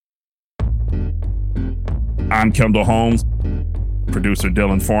I'm Kendall Holmes, producer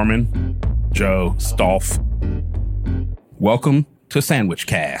Dylan Foreman, Joe Stolf. Welcome to Sandwich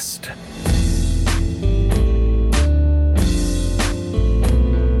Cast.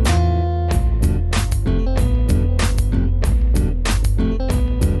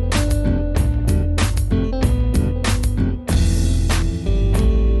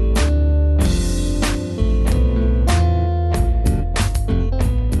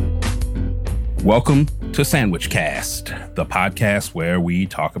 Welcome to Sandwich Cast, the podcast where we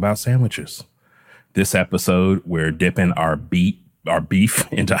talk about sandwiches. This episode, we're dipping our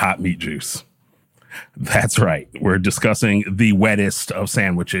beef into hot meat juice. That's right. We're discussing the wettest of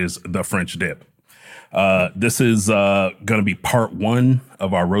sandwiches, the French dip. This is going to be part one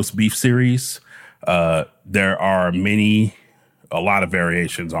of our roast beef series. There are a lot of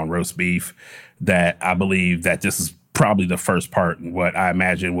variations on roast beef that I believe that this is probably the first part in what I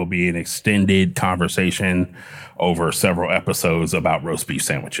imagine will be an extended conversation over several episodes about roast beef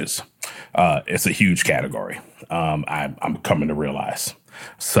sandwiches. It's a huge category. I'm coming to realize.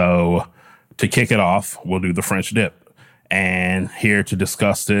 So to kick it off, we'll do the French dip. And here to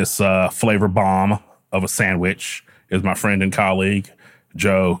discuss this flavor bomb of a sandwich is my friend and colleague,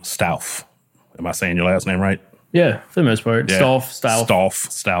 Joe Stolf. Am I saying your last name right? Yeah, for the most part. Yeah.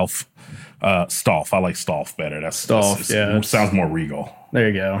 Stolf. Stolf. I like Stolf better. That's Stolf. It sounds more regal. There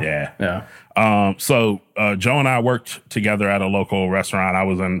you go. Yeah. So Joe and I worked together at a local restaurant. I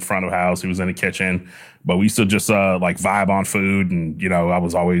was in front of house. He was in the kitchen. But we used to just like vibe on food. And, you know, I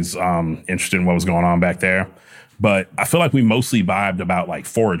was always interested in what was going on back there. But I feel like we mostly vibed about like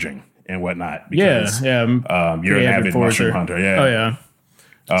foraging and whatnot. Because, you're an avid mushroom hunter. Yeah. Oh, yeah.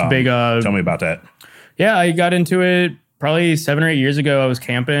 It's a big... tell me about that. Yeah, I got into it probably 7 or 8 years ago. I was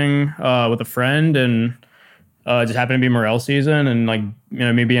camping with a friend, and it just happened to be morel season, and like, you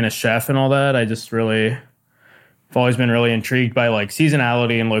know, me being a chef and all that, I've always been really intrigued by like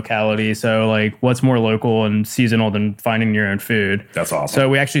seasonality and locality. So like, what's more local and seasonal than finding your own food? That's awesome. So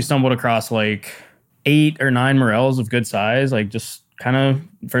we actually stumbled across like 8 or 9 morels of good size, like just kind of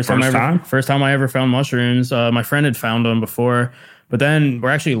first time I ever found mushrooms. My friend had found them before, but then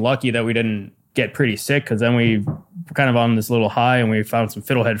we're actually lucky that we didn't get pretty sick, because then we were kind of on this little high and we found some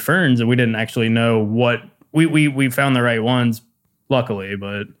fiddlehead ferns, and we didn't actually know what we found the right ones, luckily.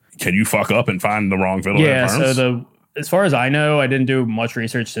 But can you fuck up and find the wrong fiddlehead ferns? So as far as I know, I didn't do much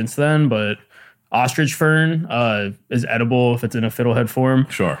research since then, but ostrich fern is edible if it's in a fiddlehead form.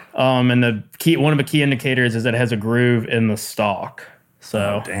 Sure. And one of the key indicators is that it has a groove in the stalk.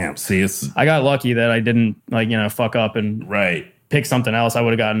 So damn. See, I got lucky that I didn't fuck up and pick something else. I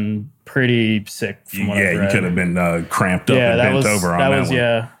would have gotten pretty sick from what I've read. You could have been cramped up and bent over on that one.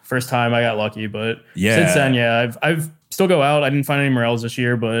 Yeah, first time I got lucky, but since then, I've still go out. I didn't find any morels this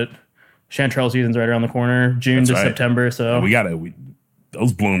year, but chanterelle season's right around the corner, June to September. So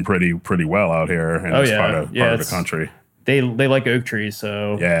those bloom pretty well out here in this part of the country. They like oak trees,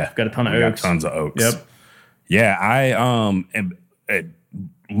 so got a ton of oaks. Got tons of oaks. Yep. Yeah, I am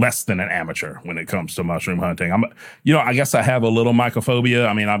less than an amateur when it comes to mushroom hunting. I guess I have a little mycophobia.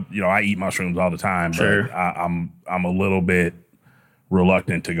 I mean, I eat mushrooms all the time, sure. But I'm a little bit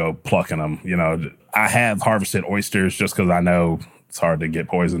reluctant to go plucking them. You know, I have harvested oysters just because I know it's hard to get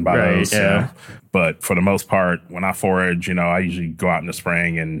poisoned by those. Yeah. But for the most part, when I forage, I usually go out in the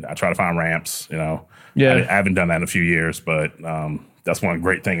spring and I try to find ramps. I haven't done that in a few years, but that's one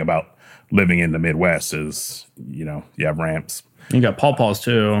great thing about living in the Midwest is, you have ramps. You got pawpaws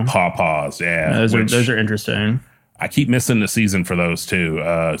too. Pawpaws, yeah. Those are interesting. I keep missing the season for those too.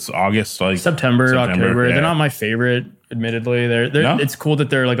 It's August, like September, October. Yeah. They're not my favorite, admittedly. It's cool that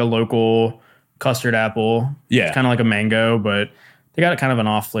they're like a local custard apple. Yeah, it's kind of like a mango, but they got kind of an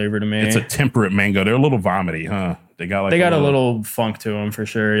off flavor to me. It's a temperate mango. They're a little vomity, huh? They got a little funk to them for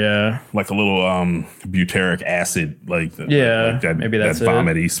sure. Yeah, like a little butyric acid, like that. Maybe that's that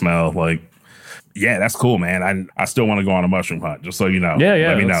vomity smell, like. Yeah, that's cool, man. I still want to go on a mushroom hunt, just so you know. Yeah.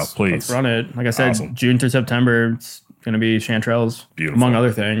 Let me know, please. Let's run it. Like I said, awesome. June through September, it's going to be chanterelles, among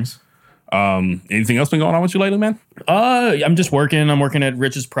other things. Anything else been going on with you lately, man? I'm just working. I'm working at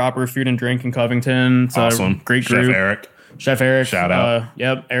Rich's Proper Food and Drink in Covington. It's awesome. Great group. Chef Eric. Shout out.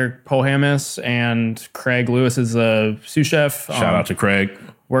 Eric Polhamus and Craig Lewis is a sous chef. Shout out to Craig.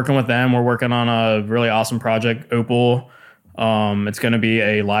 Working with them. We're working on a really awesome project, Opal. It's going to be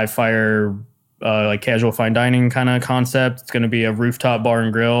a live fire like casual fine dining kind of concept. It's going to be a rooftop bar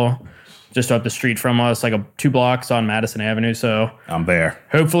and grill just up the street from us, like 2 blocks on Madison Avenue. So I'm there.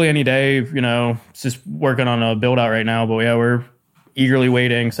 Hopefully any day, it's just working on a build out right now, but we're eagerly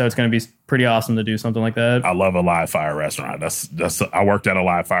waiting. So it's going to be pretty awesome to do something like that. I love a live fire restaurant. That's I worked at a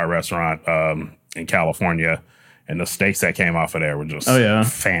live fire restaurant in California. And the steaks that came off of there were just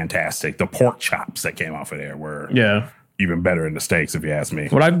fantastic. The pork chops that came off of there were even better than the steaks, if you ask me.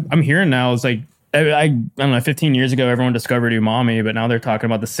 What I'm hearing now is like, I don't know, 15 years ago, everyone discovered umami, but now they're talking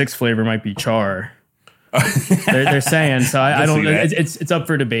about the sixth flavor might be char. they're saying, so I don't know. It's up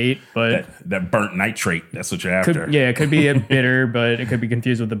for debate, but that burnt nitrate, that's what you're after. It could be a bitter, but it could be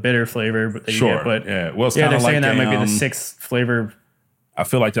confused with the bitter flavor. But well, it's they're like saying that might be the sixth flavor. I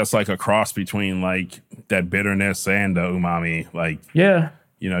feel like that's like a cross between like that bitterness and the umami. Like,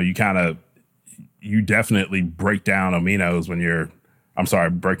 you definitely break down aminos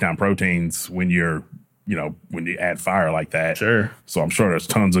break down proteins when you're, when you add fire like that. Sure. So I'm sure there's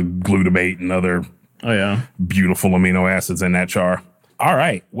tons of glutamate and other beautiful amino acids in that char. All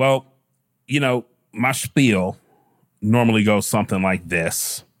right. Well, my spiel normally goes something like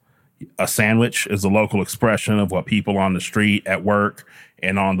this. A sandwich is a local expression of what people on the street, at work,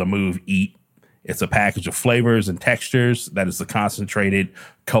 and on the move eat. It's a package of flavors and textures that is the concentrated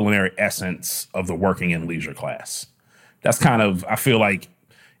culinary essence of the working and leisure class. That's kind of, I feel like,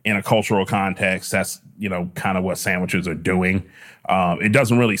 in a cultural context, that's, kind of what sandwiches are doing. It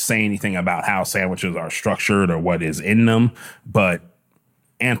doesn't really say anything about how sandwiches are structured or what is in them, but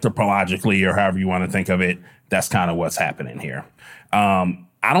anthropologically, or however you want to think of it, that's kind of what's happening here.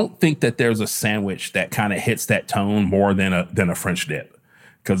 I don't think that there's a sandwich that kind of hits that tone more than a French dip.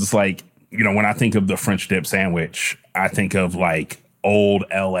 Because it's like, when I think of the French dip sandwich, I think of like old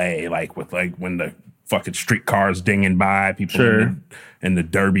LA, like with like when the fucking streetcars dinging by, people in the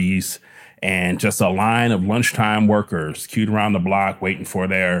derbies, and just a line of lunchtime workers queued around the block waiting for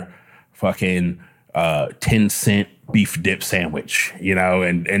their fucking 10-cent beef dip sandwich,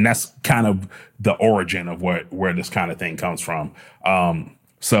 and that's kind of the origin of where this kind of thing comes from.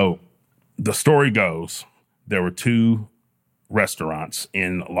 So the story goes, there were two restaurants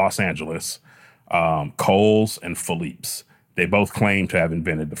in Los Angeles, Cole's and Philippe's. They both claim to have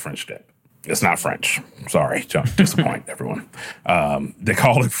invented the French dip. It's not French. Sorry to disappoint everyone. They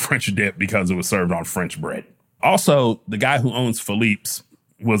call it French dip because it was served on French bread. Also, the guy who owns Philippe's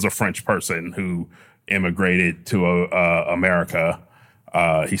was a French person who immigrated to America.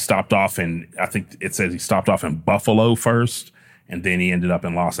 He stopped off I think it says he stopped off in Buffalo first, and then he ended up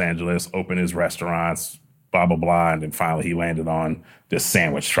in Los Angeles, opened his restaurants, blah, blah, blah. And then finally he landed on this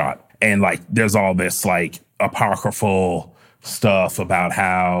sandwich trot. And like, there's all this like apocryphal stuff about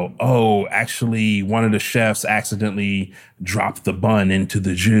how, actually one of the chefs accidentally dropped the bun into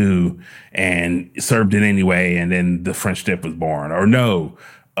the jus and served it anyway. And then the French dip was born. Or no,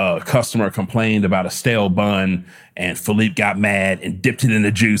 a customer complained about a stale bun and Philippe got mad and dipped it in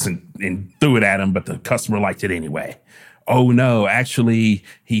the juice and threw it at him, but the customer liked it anyway. Oh no, actually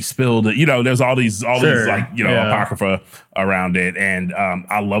he spilled it. There's all these apocrypha around it. And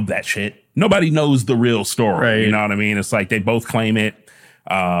I love that shit. Nobody knows the real story. Right. You know what I mean? It's like they both claim it.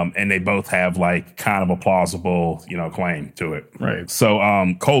 And they both have like kind of a plausible, claim to it. Right.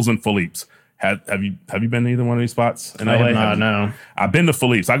 So Cole's and Philippe's. Have you been to either one of these spots in LA? I have not, no. I've been to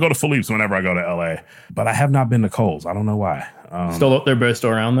Philippe's. I go to Philippe's whenever I go to LA, but I have not been to Cole's. I don't know why. They're both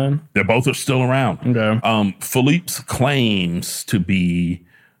still around then? They're both still around. Okay. Philippe's claims to be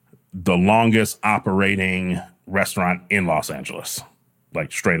the longest operating restaurant in Los Angeles,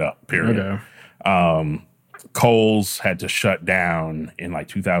 like straight up, period. Okay. Cole's had to shut down in like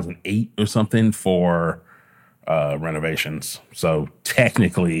 2008 or something for renovations. So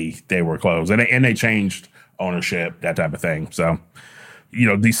technically they were closed, and they changed ownership, that type of thing. So,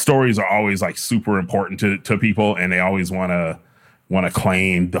 these stories are always like super important to people, and they always want to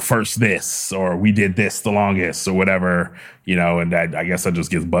claim the first this, or we did this the longest, or whatever, and that, I guess that just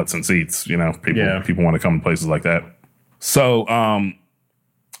gives butts and seats. People want to come to places like that. So,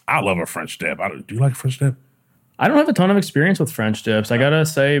 I love a French dip. Do you like a French dip? I don't have a ton of experience with French dips. I gotta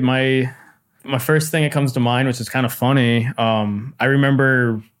say, my first thing that comes to mind, which is kind of funny, I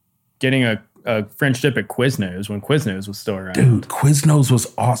remember getting a French dip at Quiznos when Quiznos was still around. Dude, Quiznos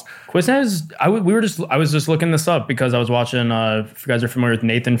was awesome. Quiznos, I was just looking this up because I was watching, if you guys are familiar with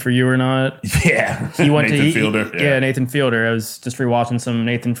Nathan For You or not. Yeah. He went Nathan Fielder. Yeah, Nathan Fielder. I was just rewatching some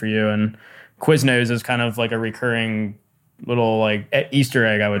Nathan For You, and Quiznos is kind of like a recurring little like Easter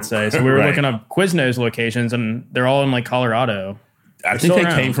egg, I would say. So we were looking up Quiznos locations, and they're all in like Colorado. I think they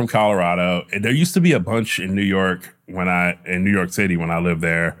came from Colorado. There used to be a bunch in New York in New York City when I lived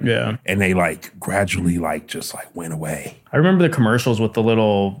there. Yeah. And they like gradually like just like went away. I remember the commercials with the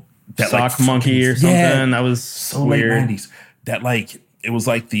little sock monkey or something. Yeah, that was so weird. Late 90s. That like, it was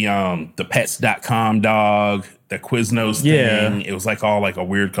like the pets.com dog, the Quiznos thing. It was like all like a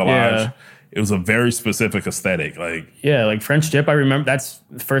weird collage. it was a very specific aesthetic. Like, yeah, like French dip. I remember that's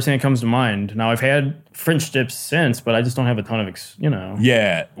the first thing that comes to mind. Now I've had French dips since, but I just don't have a ton of,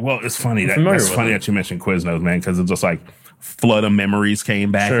 Yeah, well, it's funny that's funny that you mentioned Quiznos, man, because it's just like flood of memories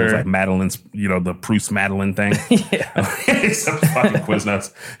came back. Sure. It was like Madeline's, the Proust Madeleine thing. Yeah, except fucking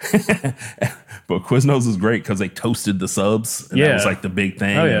Quiznos. But Quiznos is great because they toasted the subs. And that was like the big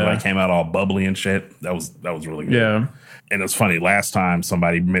thing. Oh, yeah. It like came out all bubbly and shit. That was really good. Yeah. And it's funny, last time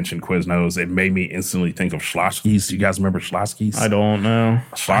somebody mentioned Quiznos, it made me instantly think of Schlotzsky's. Do you guys remember Schlotzsky's? I don't know.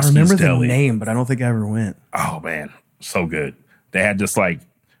 I remember the name, but I don't think I ever went. Oh, man. So good. They had just like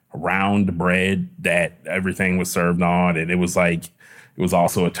round bread that everything was served on. And it was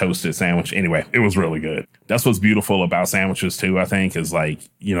also a toasted sandwich. Anyway, it was really good. That's what's beautiful about sandwiches, too, I think, is like,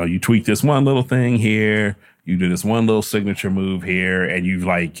 you tweak this one little thing here. You do this one little signature move here. And you've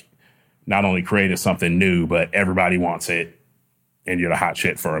like not only created something new, but everybody wants it, and you're the hot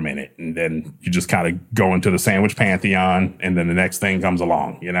shit for a minute. And then you just kind of go into the sandwich pantheon, and then the next thing comes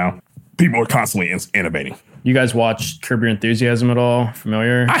along, People are constantly innovating. You guys watch Curb Your Enthusiasm at all?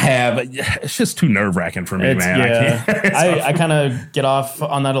 Familiar? I have. It's just too nerve-wracking for me, man. Yeah. I kind of get off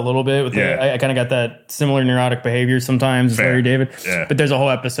on that a little bit. I kind of got that similar neurotic behavior sometimes as Larry David. Yeah. But there's a whole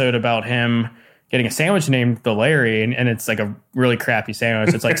episode about him getting a sandwich named the Larry, and it's like a really crappy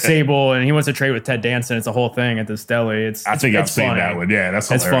sandwich. It's like Sable, and he wants to trade with Ted Danson. It's a whole thing at this deli. I think I've seen that one. Yeah, that's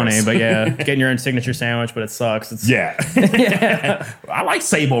hilarious. It's funny, but yeah, getting your own signature sandwich, but it sucks. Yeah. I like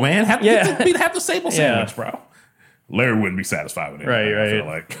Sable, man. Have the Sable sandwich, bro. Larry wouldn't be satisfied with it. Right. I feel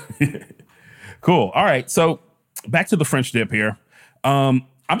like. Cool. All right. So back to the French dip here. I'm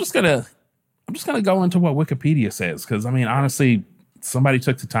just gonna go into what Wikipedia says, because honestly, somebody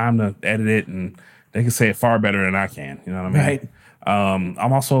took the time to edit it, and they can say it far better than I can. You know what I mean? Right.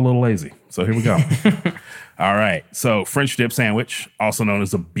 I'm also a little lazy. So here we go. All right. So French dip sandwich, also known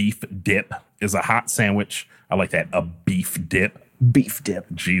as a beef dip, is a hot sandwich. I like that. A beef dip. Beef dip.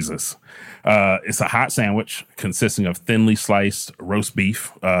 Jesus. It's a hot sandwich consisting of thinly sliced roast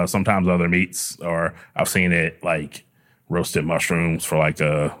beef, sometimes other meats, or I've seen it like roasted mushrooms for like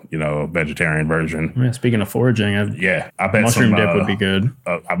a vegetarian version. Yeah, speaking of foraging, I bet mushroom dip would be good.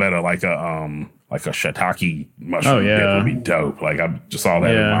 I bet like a shiitake mushroom dip would be dope. Like I just saw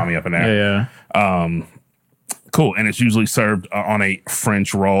that umami up in there. Yeah. Cool, and it's usually served on a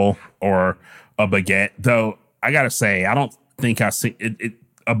French roll or a baguette. Though I gotta say, I don't think I see it.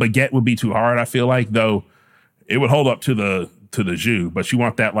 A baguette would be too hard. I feel like, though, it would hold up to the jus, but you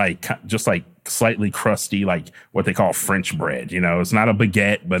want that just slightly crusty, like what they call French bread. It's not a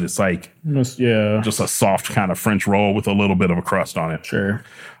baguette, but it's like just a soft kind of French roll with a little bit of a crust on it. Sure.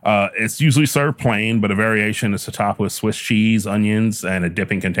 It's usually served plain, but a variation is to top with Swiss cheese, onions, and a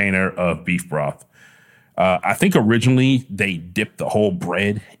dipping container of beef broth. I think originally they dipped the whole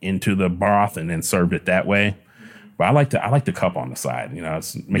bread into the broth and then served it that way. But I like the cup on the side. It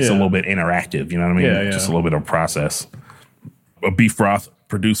makes it a little bit interactive. You know what I mean? Yeah. Just a little bit of process. A beef broth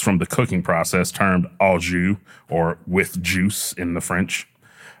produced from the cooking process, termed au jus, or with juice in the French.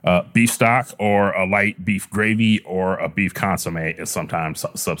 Beef stock or a light beef gravy or a beef consomme is sometimes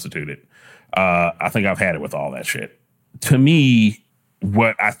substituted. I think I've had it with all that shit. To me,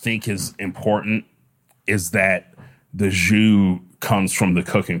 what I think is important is that the jus comes from the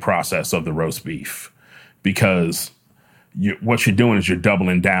cooking process of the roast beef. Because what you're doing is you're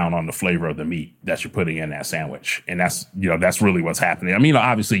doubling down on the flavor of the meat that you're putting in that sandwich. And that's really what's happening.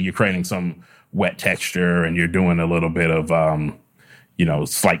 Obviously you're creating some wet texture and you're doing a little bit of,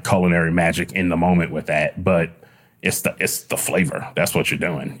 slight culinary magic in the moment with that. But it's the flavor. That's what you're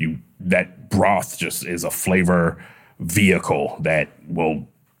doing. That broth just is a flavor vehicle that will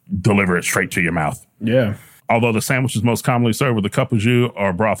deliver it straight to your mouth. Yeah. Although the sandwich is most commonly served with a cup of jus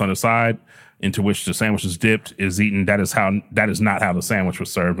or broth on the side, into which the sandwich is dipped, is eaten. That is not how the sandwich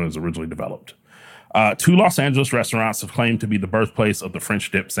was served when it was originally developed. 2 Los Angeles restaurants have claimed to be the birthplace of the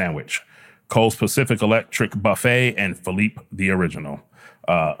French dip sandwich: Cole's Pacific Electric Buffet and Philippe the Original.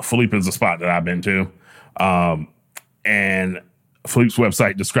 Philippe is a spot that I've been to. And Philippe's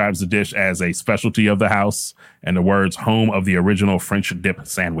website describes the dish as a specialty of the house, and the words "home of the original French dip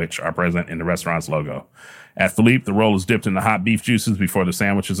sandwich" are present in the restaurant's logo. At Philippe, the roll is dipped in the hot beef juices before the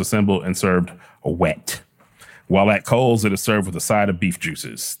sandwich is assembled and served wet. While at Cole's, it is served with a side of beef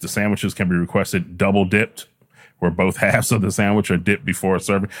juices. The sandwiches can be requested double dipped, where both halves of the sandwich are dipped before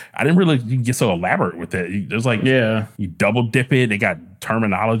serving. I didn't really get so elaborate with it. There's you double dip it. They got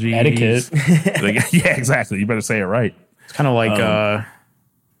terminology. Etiquette. Yeah, exactly. You better say it right. It's kind of like,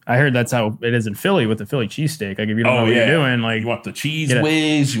 I heard that's how it is in Philly with the Philly cheesesteak. Like if you don't know what you're doing, like you want the cheese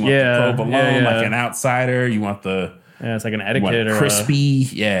whiz, you want the provolone, like an outsider. You want the Yeah, it's like an etiquette or crispy.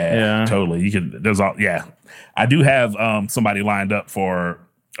 Yeah, totally. You could. There's all. Yeah, I do have somebody lined up for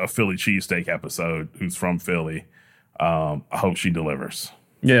a Philly cheesesteak episode who's from Philly. I hope she delivers.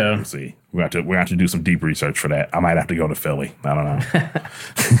 Yeah, we'll see. We have to do some deep research for that. I might have to go to Philly. I don't know.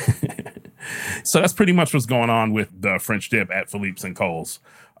 So that's pretty much what's going on with the French dip at Philippe's and Cole's.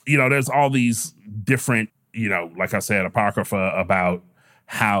 You know, there's all these different, you know, like I said, apocrypha about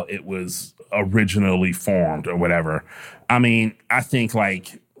how it was originally formed or whatever. I mean, I think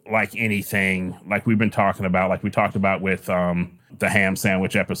like anything, like we've been talking about, like we talked about with the ham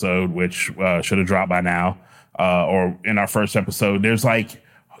sandwich episode, which should have dropped by now, or in our first episode, there's like,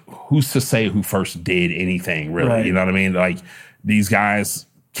 who's to say who first did anything, really? Right. You know what I mean? Like, these guys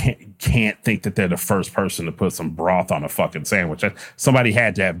can't think that they're the first person to put some broth on a fucking sandwich. Somebody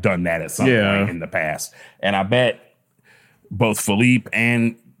had to have done that at some point in the past. And I bet both Philippe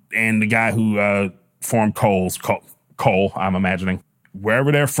and the guy who formed Cole, I'm imagining,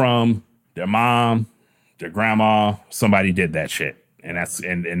 wherever they're from, their mom, their grandma, somebody did that shit. And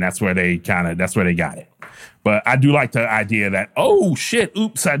that's where they got it. But I do like the idea that, oh shit,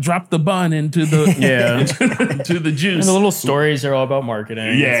 oops, I dropped the bun into the into the juice. And the little stories are all about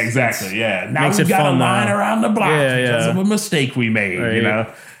marketing. Yeah, exactly. Yeah. Now we've got a line around the block because of a mistake we made, right. You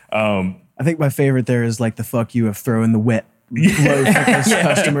know? I think my favorite there is like the fuck you of throwing the wet loaf at this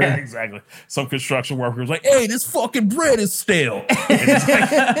customer. Exactly. Some construction worker was like, hey, this fucking bread is stale.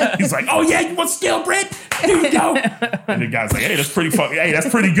 He's like, oh yeah, you want stale bread? Here you go. And the guy's like, hey, that's pretty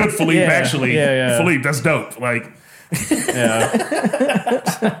good, Philippe, actually. Yeah. Philippe, that's dope. Like,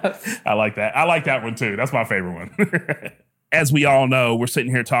 I like that. I like that one too. That's my favorite one. As we all know, we're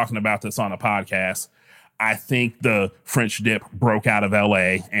sitting here talking about this on a podcast. I think the French dip broke out of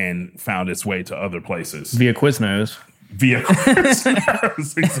LA and found its way to other places. Via Quiznos.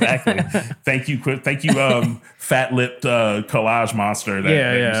 Exactly. Thank you, fat-lipped collage monster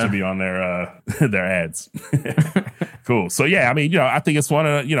that used to be on their ads. Cool. So yeah, I mean, you know, I think it's one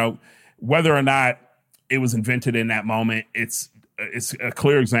of, you know, whether or not it was invented in that moment, it's a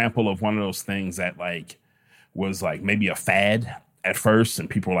clear example of one of those things that like was like maybe a fad at first, and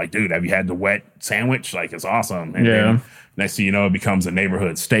people were like, dude, have you had the wet sandwich? Like, it's awesome. And then next thing you know, it becomes a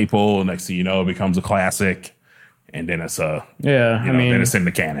neighborhood staple. Next thing you know, it becomes a classic. And then it's then it's in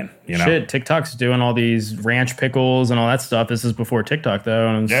the canon. You know, shit. TikTok's doing all these ranch pickles and all that stuff. This is before TikTok though,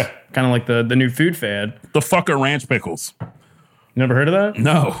 and it's kind of like the new food fad. The fuck are ranch pickles? Never heard of that?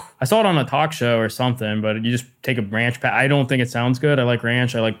 No, I saw it on a talk show or something. But you just take a ranch pack. I don't think it sounds good. I like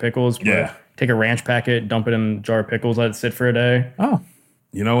ranch. I like pickles. But take a ranch packet, dump it in a jar of pickles, let it sit for a day. Oh,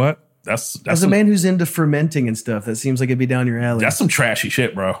 you know what? That's as a man who's into fermenting and stuff, that seems like it'd be down your alley. That's some trashy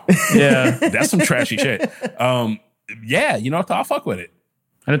shit, bro. Yeah. That's some trashy shit. Yeah, you know, I'll fuck with it.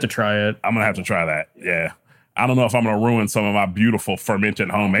 I'd have to try it. I'm going to have to try that. Yeah. I don't know if I'm going to ruin some of my beautiful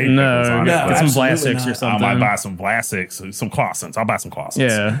fermented homemade pickles. Get some Vlasics or something. I might buy some Vlasics, some Clausens. I'll buy some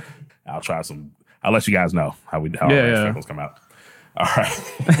Clausens. Yeah. I'll try some. I'll let you guys know how pickles come out. All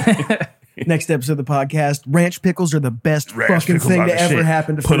right. Next episode of the podcast, ranch pickles are the best fucking thing to ever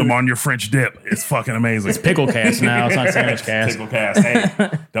happen to food. Put them on your French dip. It's fucking amazing. It's pickle cast now. It's not sandwich cast. Pickle cast. Hey,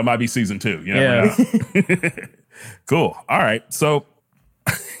 that might be season 2. You never know. Cool. All right. So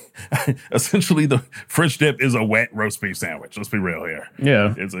essentially the French dip is a wet roast beef sandwich. Let's be real here.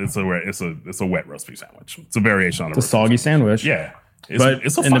 Yeah. It's a wet roast beef sandwich. It's a variation on a soggy sandwich. Yeah. It's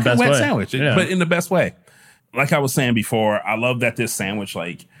a fucking wet sandwich. But in the best way. Like I was saying before, I love that this sandwich,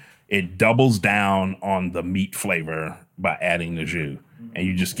 like, it doubles down on the meat flavor by adding the jus. And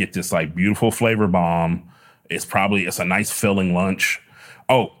you just get this like beautiful flavor bomb. It's a nice filling lunch.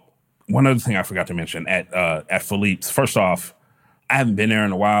 Oh, one other thing I forgot to mention at Philippe's. First off, I haven't been there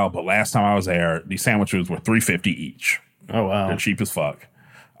in a while, but last time I was there, these sandwiches were $3.50 each. Oh wow. They're cheap as fuck.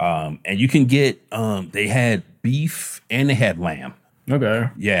 And you can get they had beef and they had lamb. Okay.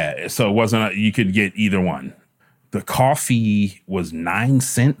 Yeah. So it wasn't you could get either one. The coffee was 9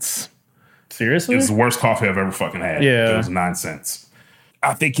 cents. Seriously? It was the worst coffee I've ever fucking had. Yeah. It was 9 cents.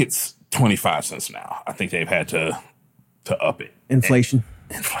 I think it's 25 cents now. I think they've had to up it. Inflation.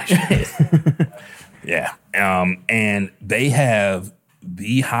 Yeah. And they have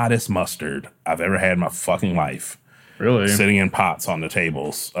the hottest mustard I've ever had in my fucking life. Really? Sitting in pots on the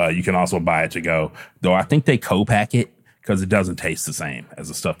tables. You can also buy it to go. Though I think they co-pack it because it doesn't taste the same as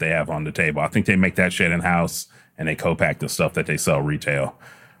the stuff they have on the table. I think they make that shit in-house. And they co-pack the stuff that they sell retail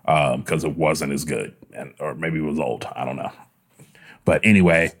because it wasn't as good, or maybe it was old. I don't know. But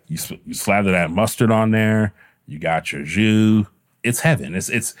anyway, you slather that mustard on there. You got your jus. It's heaven.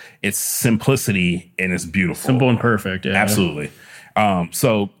 It's simplicity and it's beautiful. Simple and perfect. Yeah. Absolutely.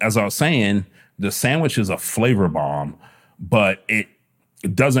 So as I was saying, the sandwich is a flavor bomb, but it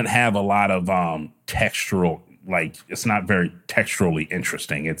doesn't have a lot of textural, like it's not very texturally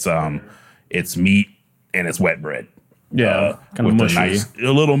interesting. It's meat and it's wet bread. Yeah, kind of mushy.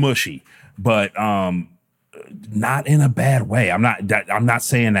 A little mushy, but not in a bad way. I'm not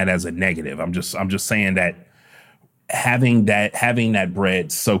saying that as a negative. I'm just saying that having that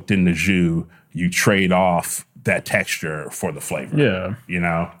bread soaked in the jus, you trade off that texture for the flavor. Yeah, you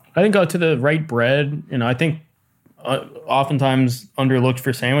know. I think to the right bread. You know, I think oftentimes underlooked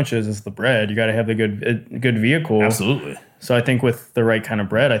for sandwiches is the bread. You got to have the good vehicle. Absolutely. So I think with the right kind of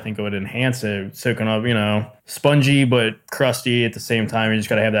bread, I think it would enhance it, soaking up, you know, spongy but crusty at the same time. You just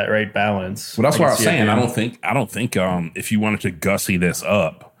got to have that right balance. Well, that's what I was saying. I don't think if you wanted to gussy this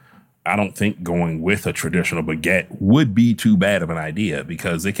up, I don't think going with a traditional baguette would be too bad of an idea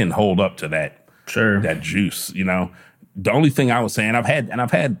because it can hold up to that juice. You know, the only thing I was saying, I've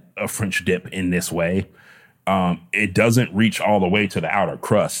had a French dip in this way. It doesn't reach all the way to the outer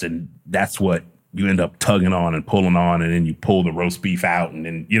crust, and that's what you end up tugging on and pulling on, and then you pull the roast beef out, and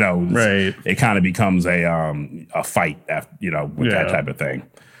then, you know, it kind of becomes a fight after, you know, with that type of thing.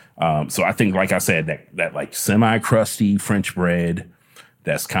 So I think, like I said, that like semi-crusty French bread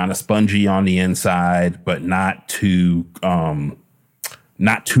that's kind of spongy on the inside, but not too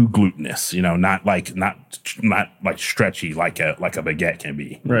glutinous, you know, not like stretchy like a baguette can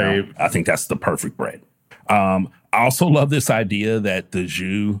be. Right. You know? I think that's the perfect bread. I also love this idea that the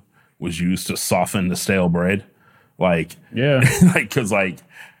jus was used to soften the stale bread. Like, because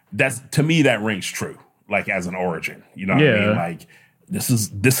that's, to me, that rings true, like as an origin, you know what I mean? Like this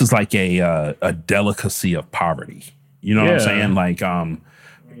is like a delicacy of poverty. You know what I'm saying? Like,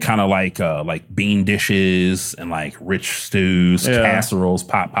 kind of like bean dishes and like rich stews, casseroles,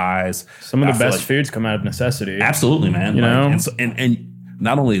 pot pies. Some of the best foods come out of necessity. Absolutely, man. You know? And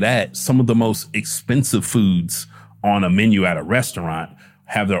not only that, some of the most expensive foods on a menu at a restaurant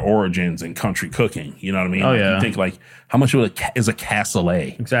have their origins in country cooking. You know what I mean? Oh, yeah. You think like how much is a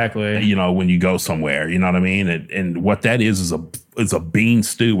cassoulet? Exactly. You know, when you go somewhere, you know what I mean? And what that is a bean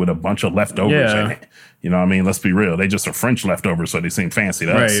stew with a bunch of leftovers in it. You know what I mean? Let's be real. They just are French leftovers, so they seem fancy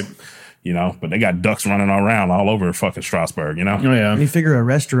to us. Right. You know, but they got ducks running around all over fucking Strasbourg, you know? Oh, yeah. You figure a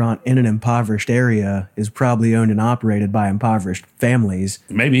restaurant in an impoverished area is probably owned and operated by impoverished families.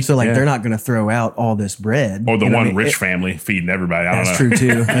 Maybe. So, they're not going to throw out all this bread. Or the one rich family feeding everybody. I don't know. That's true,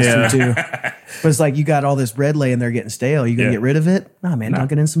 too. That's true, too. But it's like you got all this bread laying there getting stale. You going to get rid of it? Nah, man,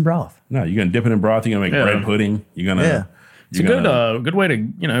 dunk it in some broth. No, you're going to dip it in broth. You're going to make bread pudding. You're going to... Yeah. It's a good way to,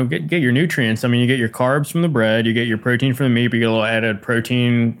 you know, get your nutrients. I mean, you get your carbs from the bread, you get your protein from the meat, but you get a little added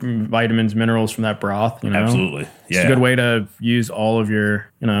protein, vitamins, minerals from that broth, you know? Absolutely. Yeah. It's a good way to use all of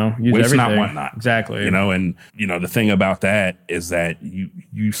your, you know, use Waste everything. not, want not. Exactly. You know, and, you know, the thing about that is that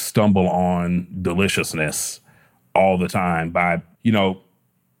you stumble on deliciousness all the time by, you know,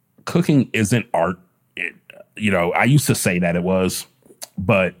 cooking isn't art. You know, I used to say that it was,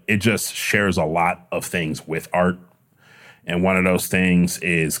 but it just shares a lot of things with art. And one of those things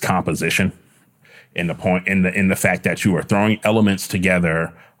is composition, in the fact that you are throwing elements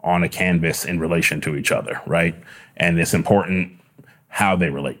together on a canvas in relation to each other, right? And it's important how they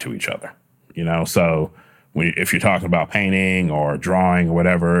relate to each other, you know? So if you're talking about painting or drawing or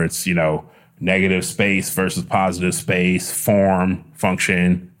whatever, it's, you know, negative space versus positive space, form,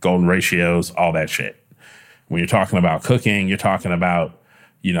 function, golden ratios, all that shit. When you're talking about cooking, you're talking about,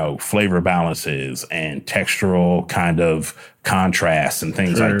 you know, flavor balances and textural kind of contrasts and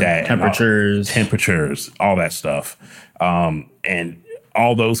things like that. Temperatures, all that stuff. And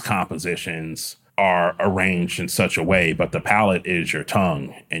all those compositions are arranged in such a way, but the palate is your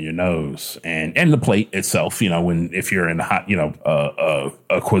tongue and your nose and the plate itself, you know, if you're in a hot, you know,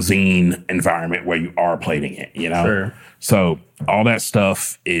 a cuisine environment where you are plating it, you know? Sure. So all that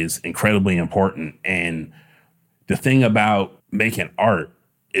stuff is incredibly important. And the thing about making art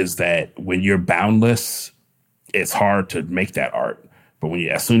is that when you're boundless, it's hard to make that art. But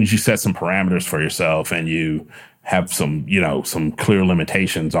as soon as you set some parameters for yourself and you have some, you know, some clear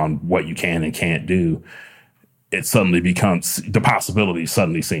limitations on what you can and can't do, it suddenly becomes, the possibilities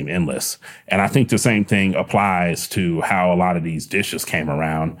suddenly seem endless. And I think the same thing applies to how a lot of these dishes came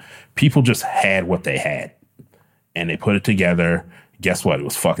around. People just had what they had and they put it together. Guess what? It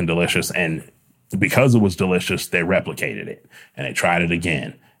was fucking delicious. And because it was delicious, they replicated it and they tried it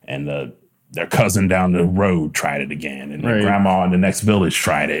again. And their cousin down the road tried it again. And their grandma in the next village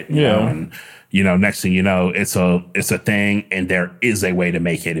tried it. You know, and, you know, next thing you know, it's a thing and there is a way to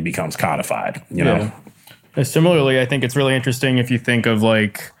make it. It becomes codified, you know? And similarly, I think it's really interesting if you think of,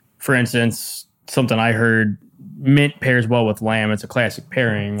 like, for instance, something I heard, mint pairs well with lamb. It's a classic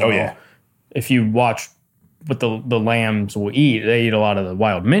pairing. Oh, yeah. if you watch what the lambs will eat, they eat a lot of the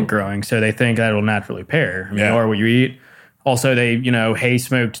wild mint growing, so they think that will naturally pair. I mean, or what you eat. Also, they, hay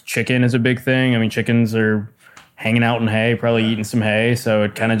smoked chicken is a big thing. I mean, chickens are hanging out in hay, probably eating some hay, so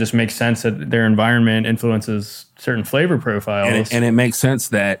it kind of just makes sense that their environment influences certain flavor profiles. And it makes sense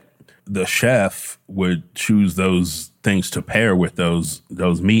that the chef would choose those things to pair with those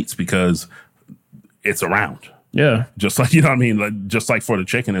meats because it's around. Yeah. Just like, you know what I mean? Like, just like for the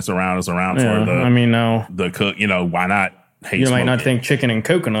chicken, it's around for the cook, why not? You might not think chicken and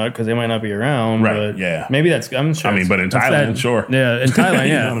coconut because they might not be around. Right. But yeah. Maybe that's, I'm sure. I mean, but in Thailand, sure. Yeah. In Thailand,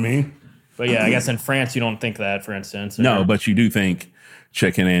 yeah. You know what I mean? But yeah, I guess in France, you don't think that, for instance. No, but you do think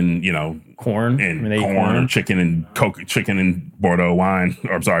chicken and, corn. And corn, or chicken and Bordeaux wine,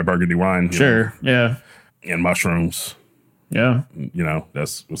 or I'm sorry, Burgundy wine. Sure. Yeah. And mushrooms. Yeah.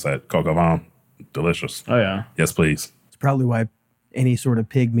 What's that? Coq au vin. Delicious. Oh, yeah. Yes, please. It's probably why any sort of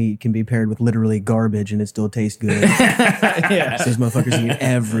pig meat can be paired with literally garbage and it still tastes good. Yeah. Those motherfuckers eat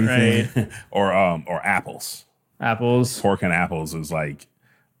everything. Right. Or apples. Apples. Pork and apples is like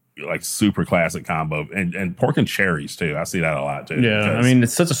super classic combo. And pork and cherries, too. I see that a lot, too. Yeah. I mean,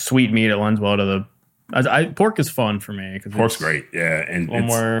 it's such a sweet meat. It lends well to the... pork is fun for me. Pork's great. Yeah. And a little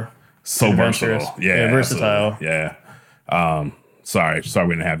more... So versatile. Yeah. Versatile. Absolutely. Yeah. Sorry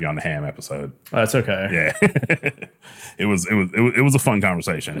we didn't have you on the ham episode. Oh, that's okay. Yeah. It was a fun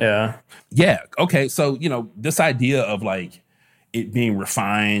conversation. Yeah. Yeah. Okay. So, this idea of like it being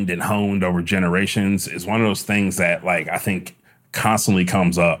refined and honed over generations is one of those things that like I think constantly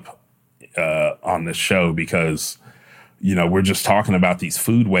comes up on this show because, we're just talking about these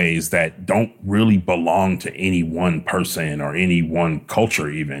food ways that don't really belong to any one person or any one culture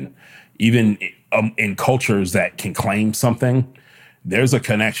even in cultures that can claim something. There's a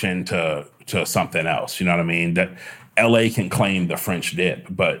connection to something else. You know what I mean? That LA can claim the French dip,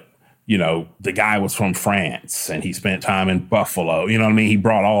 but the guy was from France and he spent time in Buffalo. You know what I mean? He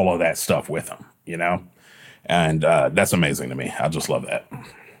brought all of that stuff with him, and that's amazing to me. I just love that.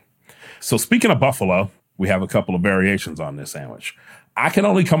 So speaking of Buffalo, we have a couple of variations on this sandwich. I can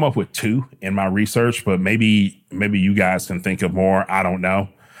only come up with 2 in my research, but maybe you guys can think of more. I don't know.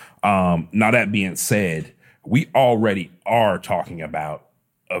 Now that being said, we already are talking about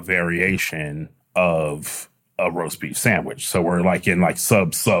a variation of a roast beef sandwich. So we're like in like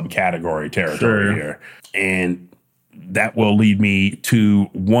sub category territory here. And that will lead me to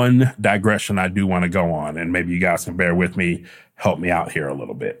one digression I do want to go on. And maybe you guys can bear with me, help me out here a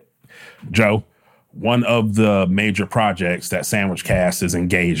little bit. Joe, one of the major projects that Sandwich Cast is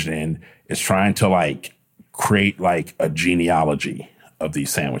engaged in is trying to like create like a genealogy of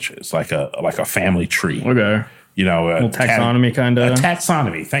these sandwiches, like a family tree. Okay. A little taxonomy kind of. A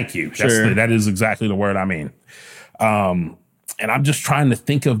taxonomy. Thank you. Sure. That is exactly the word I mean. And I'm just trying to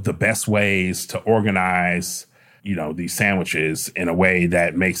think of the best ways to organize, these sandwiches in a way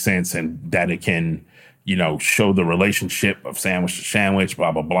that makes sense and that it can, show the relationship of sandwich to sandwich,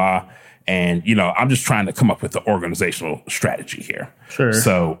 blah, blah, blah. And, I'm just trying to come up with the organizational strategy here. Sure.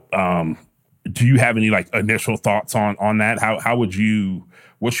 So, do you have any like initial thoughts on that?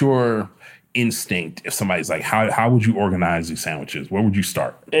 What's your instinct if somebody's like, how would you organize these sandwiches? Where would you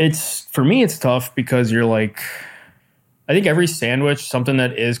start? For me, it's tough because you're like, I think every sandwich, something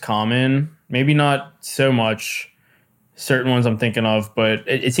that is common, maybe not so much certain ones I'm thinking of, but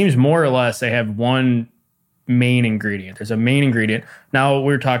it seems more or less they have one main ingredient. There's a main ingredient. Now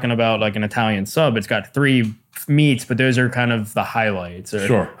we're talking about like an Italian sub. It's got 3 meats, but those are kind of the highlights. Or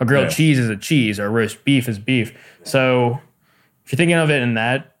sure. A grilled cheese is a cheese, or a roast beef is beef. So if you're thinking of it in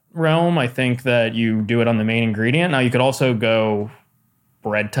that realm, I think that you do it on the main ingredient. Now you could also go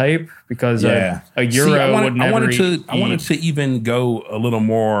bread type because a gyro would never I wanted to even go a little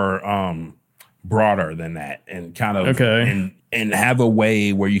more broader than that and kind of and have a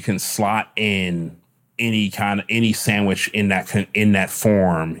way where you can slot in any sandwich in that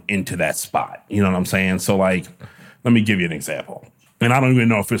form into that spot. You know what I'm saying? So like, let me give you an example. And I don't even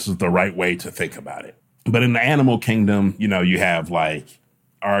know if this is the right way to think about it. But in the animal kingdom, you have like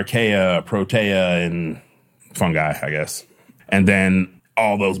archaea, protea, and fungi, I guess. And then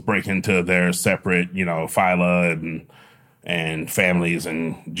all those break into their separate, phyla and families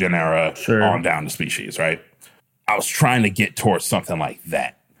and genera on down to species, right? I was trying to get towards something like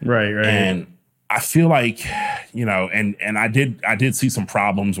that. Right. And I feel like, and I did see some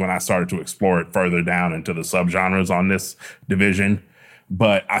problems when I started to explore it further down into the subgenres on this division.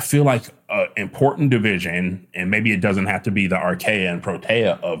 But I feel like an important division, and maybe it doesn't have to be the archaea and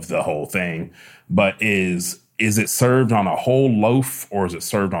protea of the whole thing, but is it served on a whole loaf or is it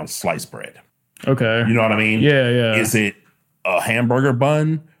served on sliced bread? Okay. You know what I mean? Yeah. Is it a hamburger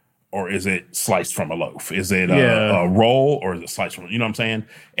bun or is it sliced from a loaf? Is it a roll or is it sliced from, you know what I'm saying?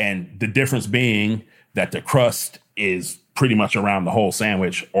 And the difference being that the crust is pretty much around the whole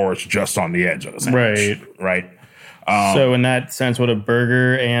sandwich or it's just on the edge of the sandwich. Right. So in that sense, would a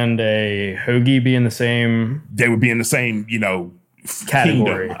burger and a hoagie be in the same? They would be in the same,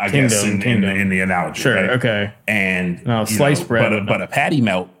 category, kingdom, I guess, in the analogy. Sure. Right? Okay. And sliced bread, but a patty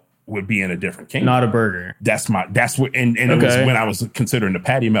melt would be in a different kingdom. Not a burger. That's what, and it was when I was considering the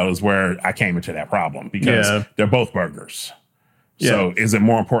patty melt is where I came into that problem because they're both burgers. So is it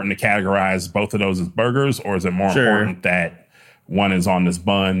more important to categorize both of those as burgers, or is it more important that one is on this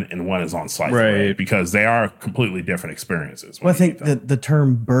bun and one is on sliced bread? Because they are completely different experiences. Well, I think the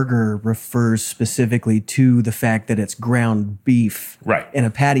term burger refers specifically to the fact that it's ground beef in a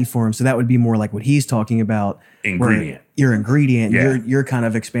patty form. So that would be more like what he's talking about. Ingredient. Your ingredient. Yeah. You're kind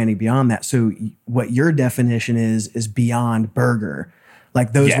of expanding beyond that. So what your definition is beyond burger.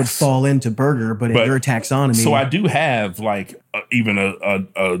 Like those would fall into burger, but in your taxonomy. So I do have like even a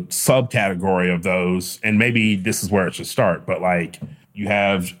subcategory of those, and maybe this is where it should start. But like you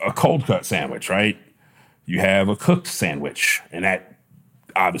have a cold cut sandwich, right? You have a cooked sandwich, and that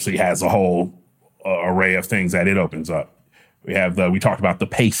obviously has a whole array of things that it opens up. We talked about the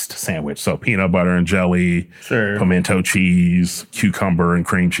paste sandwich, so peanut butter and jelly, pimento cheese, cucumber and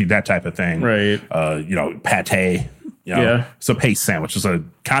cream cheese, that type of thing. Right. Pate. It's a paste sandwich. It's a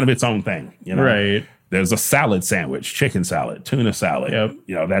kind of its own thing. Right. There's a salad sandwich, chicken salad, tuna salad,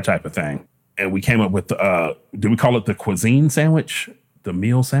 that type of thing. And we came up with, did we call it the cuisine sandwich? The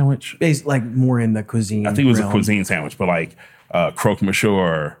meal sandwich? Basically, like more in the cuisine. I think it was a cuisine sandwich, but like croque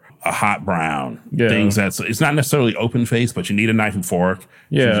monsieur, a hot brown, things it's not necessarily open faced, but you need a knife and fork.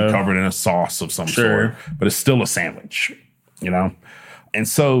 It's covered in a sauce of some sort, but it's still a sandwich, And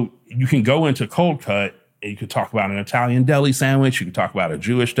so you can go into cold cut. You could talk about an Italian deli sandwich. You can talk about a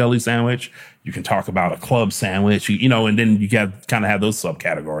Jewish deli sandwich. You can talk about a club sandwich, and then you kind of have those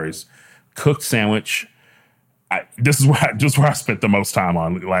subcategories. Cooked sandwich. This is where I spent the most time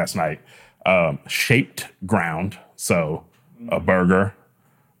on last night. Shaped ground. So a burger,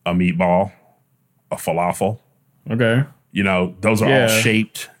 a meatball, a falafel. Okay. Those are all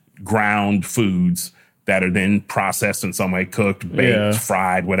shaped ground foods that are then processed in some way, cooked, baked,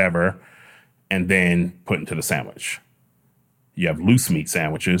 fried, whatever, and then put into the sandwich. You have loose meat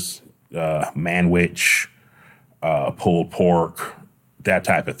sandwiches, manwich, pulled pork, that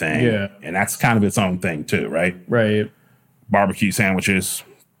type of thing. Yeah. And that's kind of its own thing too, right? Right. Barbecue sandwiches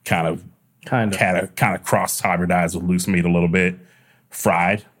kind of cross-hybridized with loose meat a little bit.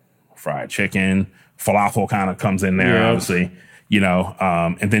 Fried chicken. Falafel kind of comes in there, obviously,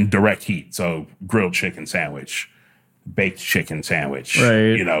 and then direct heat. So grilled chicken sandwich, baked chicken sandwich,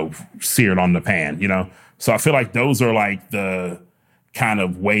 seared on the pan, So I feel like those are like the kind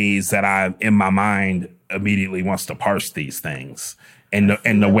of ways that I, in my mind, immediately wants to parse these things and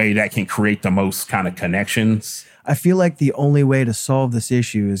the way that can create the most kind of connections. I feel like the only way to solve this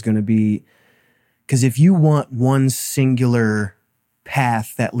issue is going to be, because if you want one singular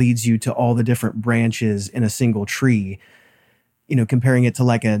path that leads you to all the different branches in a single tree, comparing it to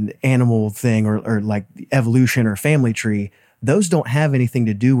like an animal thing or like evolution or family tree, those don't have anything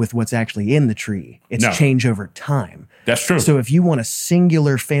to do with what's actually in the tree. It's change over time. That's true. So if you want a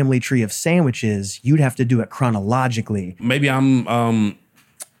singular family tree of sandwiches, you'd have to do it chronologically. Maybe I'm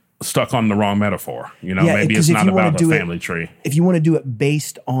stuck on the wrong metaphor. Maybe it's not about a family tree. If you want to do it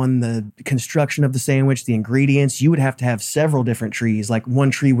based on the construction of the sandwich, the ingredients, you would have to have several different trees. Like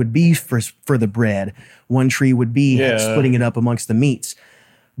one tree would be for the bread. One tree would be splitting it up amongst the meats.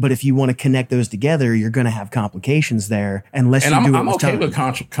 But if you want to connect those together, you're going to have complications there unless you do it with time. I'm okay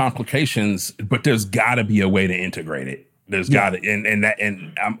with complications, but there's got to be a way to integrate it. There's got to, and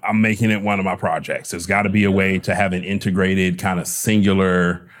I'm making it one of my projects. There's got to be a way to have an integrated kind of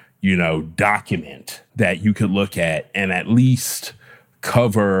singular, document that you could look at and at least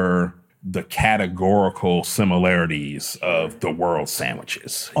cover the categorical similarities of the world's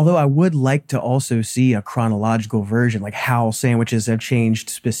sandwiches. Although I would like to also see a chronological version, like how sandwiches have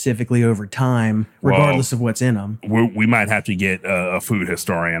changed specifically over time, regardless of what's in them. We might have to get a food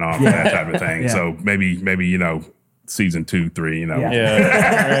historian on that type of thing. So maybe season 2, 3,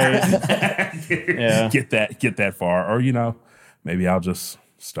 get that far, or maybe I'll just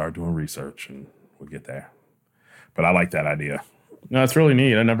start doing research and we'll get there. But I like that idea. No, it's really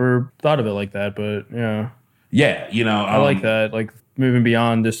neat. I never thought of it like that, but yeah. Yeah, I like that. Like moving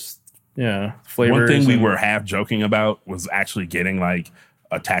beyond just, flavors. One thing we were half joking about was actually getting like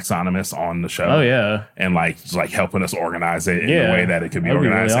a taxonomist on the show. Oh, yeah. And like helping us organize it in the way that it could be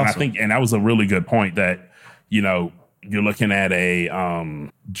organized. Really awesome. And I think that was a really good point that, you're looking at a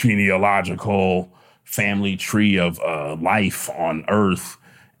genealogical family tree of life on Earth,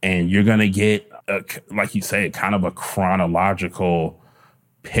 and you're going to get, like you say, kind of a chronological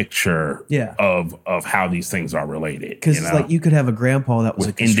picture of how these things are related. Because it's like you could have a grandpa that was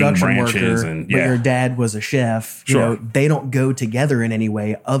a construction worker, but your dad was a chef. You know, they don't go together in any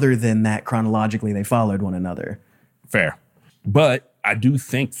way other than that chronologically they followed one another. Fair. But I do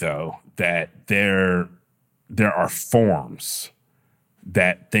think, though, that there are forms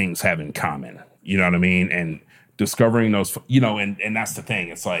that things have in common. You know what I mean? And discovering those, and that's the thing.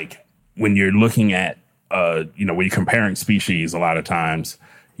 It's like when you're looking at, when you're comparing species, a lot of times,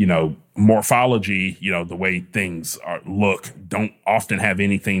 morphology, the way things look don't often have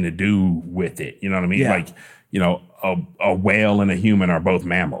anything to do with it. You know what I mean? Like, a whale and a human are both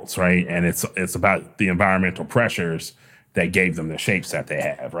mammals, right? And it's about the environmental pressures that gave them the shapes that they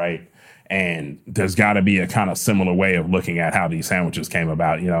have, right? And there's got to be a kind of similar way of looking at how these sandwiches came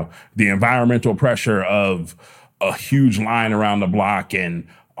about. The environmental pressure of a huge line around the block and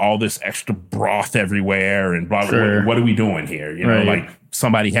all this extra broth everywhere and blah, blah, blah. What are we doing here? Like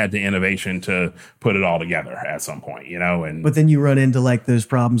somebody had the innovation to put it all together at some point, But then you run into like those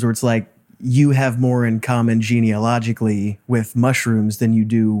problems where it's like, you have more in common genealogically with mushrooms than you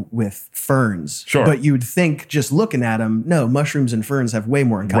do with ferns. Sure. But you'd think just looking at them, no, mushrooms and ferns have way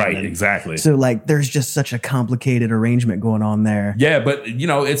more in common. Right, exactly. So like there's just such a complicated arrangement going on there. Yeah, but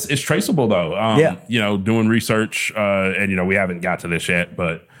it's traceable though. Doing research and we haven't got to this yet,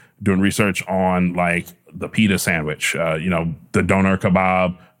 but doing research on like the pita sandwich, the doner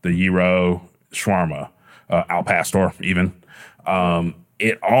kebab, the gyro shawarma, al pastor even.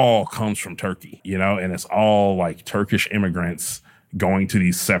 It all comes from Turkey, and it's all like Turkish immigrants going to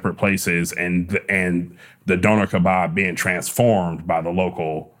these separate places and the doner kebab being transformed by the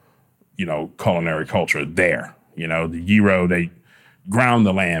local, culinary culture there. The gyro, they ground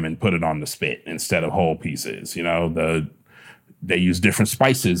the lamb and put it on the spit instead of whole pieces. They use different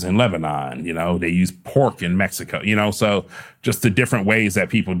spices in Lebanon, they use pork in Mexico, so just the different ways that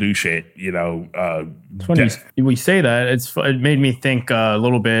people do shit, When we say that, it made me think a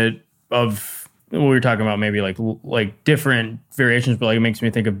little bit of what we were talking about, maybe like different variations, but like it makes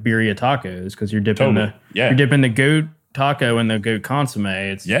me think of birria tacos because you're dipping you're dipping the goat taco in the goat consomme.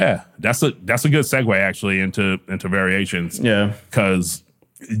 That's a good segue actually into variations. Yeah, because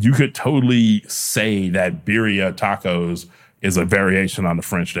you could totally say that birria tacos is a variation on the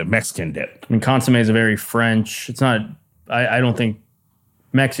French dip, Mexican dip. I mean, consomme is a very French. It's not. I don't think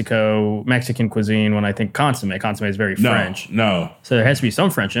Mexican cuisine. When I think consomme is very French. No. So there has to be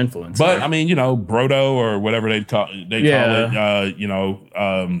some French influence. But there. I mean, brodo or whatever they call it.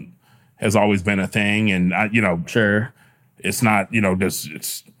 Has always been a thing, and sure, it's not.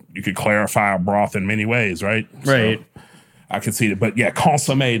 It's you could clarify a broth in many ways, right? Right. So I can see it, but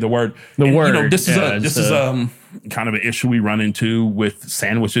consomme, the word. This is kind of an issue we run into with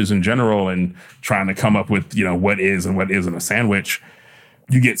sandwiches in general, and trying to come up with what is and what isn't a sandwich.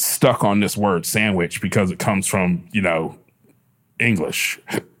 You get stuck on this word sandwich because it comes from English,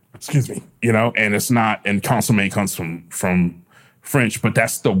 excuse me, and it's not. And consomme comes from French, but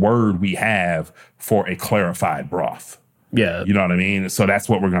that's the word we have for a clarified broth. Yeah, you know what I mean. So that's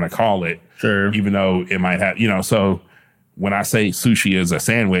what we're going to call it. Sure, even though it might have so. When I say sushi is a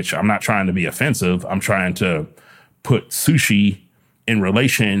sandwich, I'm not trying to be offensive. I'm trying to put sushi in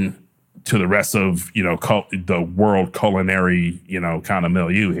relation to the rest of, the world culinary, kind of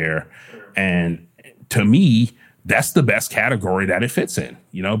milieu here. And to me, that's the best category that it fits in,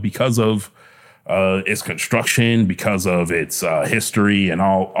 because of its construction, because of its history and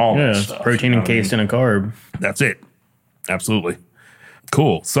all that stuff. Protein encased in a carb. That's it. Absolutely.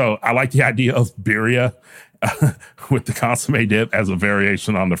 Cool. So I like the idea of birria with the consomme dip as a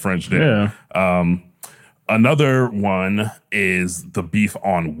variation on the French dip. Yeah. Another one is the beef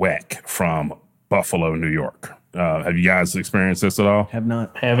on weck from Buffalo, New York. Have you guys experienced this at all?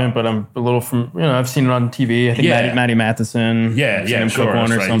 Haven't, but I'm a little I've seen it on TV. I think Matty Matheson. Yeah, sure. One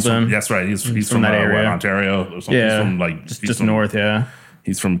that's or right. something. That's right. He's from that area, Ontario or something. Yeah, he's from just north. Yeah,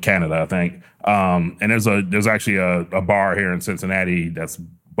 he's from Canada, I think. And there's actually a bar here in Cincinnati that's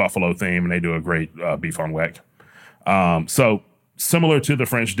Buffalo theme, and they do a great beef on weck. So similar to the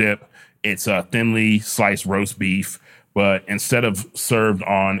French dip, it's a thinly sliced roast beef, but instead of served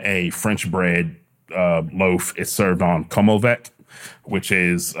on a French bread loaf, it's served on komovek, which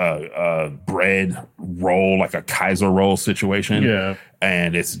is a bread roll, like a Kaiser roll situation. Yeah,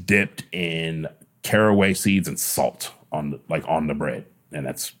 and it's dipped in caraway seeds and salt on the bread, and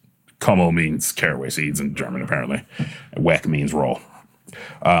that's Como means caraway seeds in German, apparently. Weck means roll.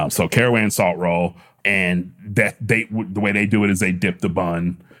 So caraway and salt roll. And that the way they do it is they dip the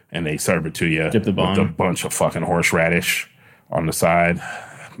bun and they serve it to you with a bunch of fucking horseradish on the side.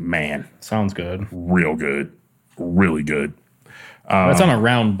 Man. Sounds good. Real good. Really good. It's on a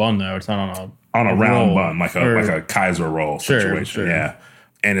round bun, though. It's not on a round roll, bun, like a Kaiser roll situation. Sure. Yeah.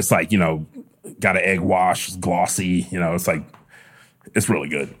 And it's like, got an egg wash, it's glossy, it's like, it's really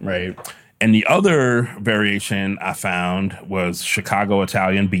good. Right. And the other variation I found was Chicago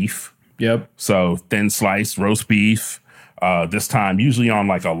Italian beef. Yep. So thin sliced roast beef, this time usually on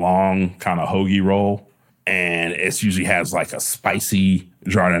like a long kind of hoagie roll. And it usually has like a spicy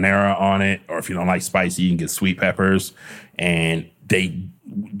giardiniera on it. Or if you don't like spicy, you can get sweet peppers. And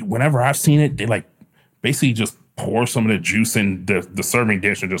whenever I've seen it, they like basically just pour some of the juice in the serving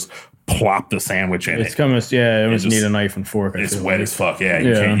dish and just plop the sandwich in it almost need a knife and fork. It's wet as fuck. Yeah.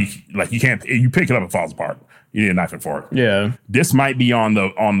 You can't, you pick it up, it falls apart. You need a knife and fork. Yeah. This might be on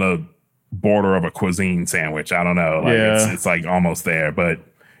the border of a cuisine sandwich. I don't know. It's like almost there, but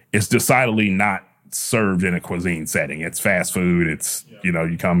it's decidedly not served in a cuisine setting. It's fast food. It's,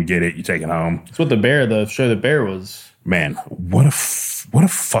 you come and get it, you take it home. It's what the show The Bear was. Man, what a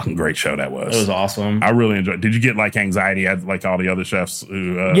fucking great show that was. It was awesome. I really enjoyed it. Did you get like anxiety like all the other chefs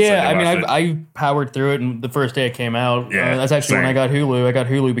who I powered through it, and the first day it came out. Yeah, that's actually when I got Hulu. I got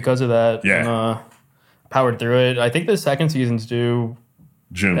Hulu because of that. Yeah. And, powered through it. I think the second season's due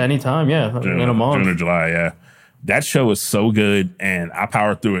June. Anytime, yeah. June, in a month. June or July, yeah. That show is so good, and I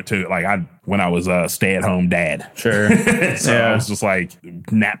powered through it too. Like when I was a stay-at-home dad. Sure. So I was just like,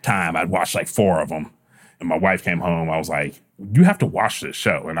 nap time, I'd watch like 4 of them. And my wife came home. I was like, you have to watch this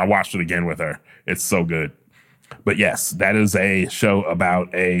show. And I watched it again with her. It's so good. But yes, that is a show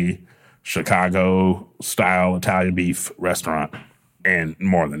about a Chicago-style Italian beef restaurant. And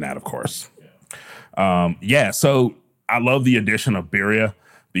more than that, of course. So I love the addition of birria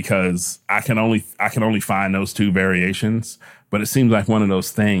because I can only find those 2 variations. But it seems like one of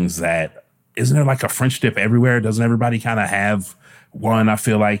those things that, isn't there like a French dip everywhere? Doesn't everybody kind of have one? I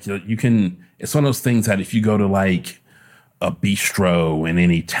feel like it's one of those things that if you go to like a bistro in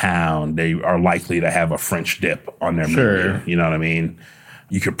any town, they are likely to have a French dip on their menu. You know what I mean?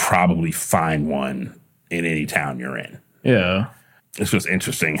 You could probably find one in any town you're in. Yeah. It's just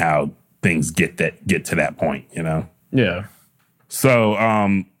interesting how things get to that point, Yeah.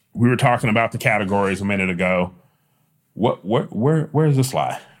 So we were talking about the categories a minute ago. Where does this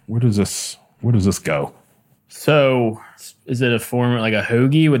lie? Where does this go? So, is it a form like a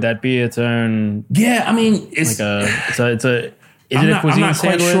hoagie? Would that be its own? Yeah, I mean, it's like is it a cuisine I'm not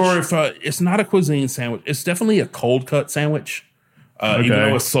sandwich? quite sure if it's not a cuisine sandwich. It's definitely a cold cut sandwich. Even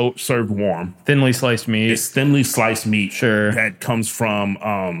though it's served warm, thinly sliced meat. It's thinly sliced meat. Sure, that comes from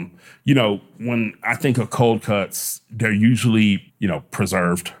when I think of cold cuts, they're usually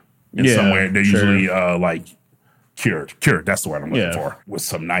preserved in some way. They're usually like cured. That's the word I'm looking for, with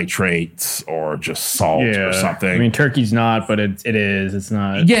some nitrates or just salt or something. I mean, turkey's not, but it is. It's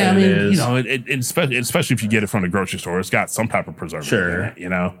not. Yeah, I mean, especially if you get it from the grocery store, it's got some type of preservative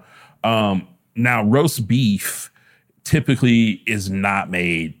in it. Now, roast beef typically is not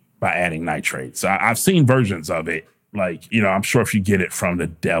made by adding nitrates. I've seen versions of it. Like, I'm sure if you get it from the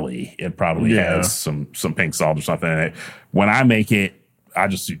deli, it probably has some pink salt or something in it. When I make it, I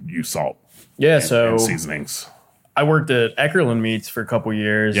just use salt. Yeah, and seasonings. I worked at Eckerlin Meats for a couple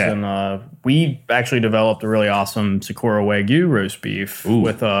years, and we actually developed a really awesome Sakura Wagyu roast beef.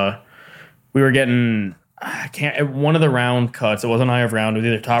 With we were getting one of the round cuts. It wasn't IF round. It was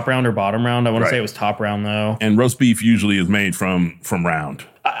either top round or bottom round. I want to say it was top round though. And roast beef usually is made from round.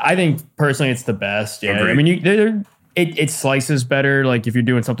 I think personally, it's the best. Yeah, Agreed. I mean, it slices better. Like if you're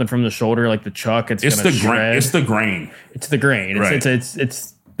doing something from the shoulder, like the chuck, it's the grain. It's the grain. It's the grain. Right.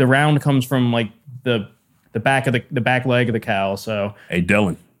 It's the round comes from like the back of the back leg of the cow. So hey,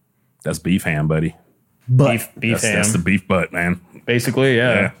 Dylan, that's beef ham, buddy. Beef ham. That's the beef butt, man. Basically,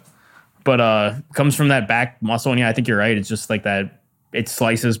 yeah. But comes from that back muscle, and yeah, I think you're right. It's just like that. It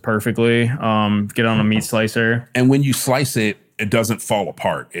slices perfectly. Get on a meat slicer, and when you slice it, it doesn't fall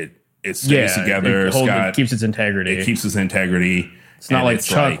apart. It stays together. It keeps its integrity. It's not like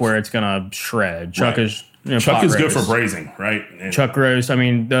chuck where it's gonna shred. Chuck is chuck is good for braising, right? And chuck roast. I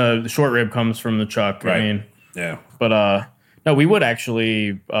mean, the short rib comes from the chuck. Right. I mean, yeah. But no, we would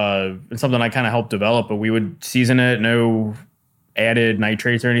actually. It's something I kind of helped develop, but we would season it. No added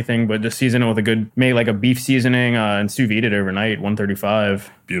nitrates or anything, but just season it with like a beef seasoning and sous vide it overnight, 135.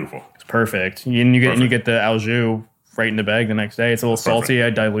 Beautiful. It's perfect. And you get the au jus right in the bag the next day. It's a little salty. I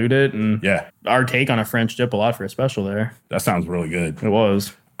dilute it, and our take on a French dip a lot for a special there. That sounds really good. It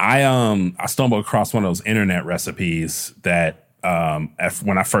was. I stumbled across one of those internet recipes that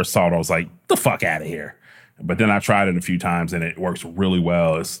When I first saw it, I was like, the fuck out of here. But then I tried it a few times and it works really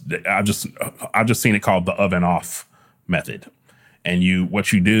well. I've just seen it called the oven off method. And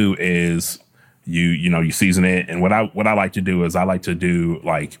what you do is you season it. And what I like to do is I like to do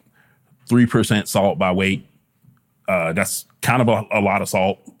like 3% salt by weight. That's kind of a lot of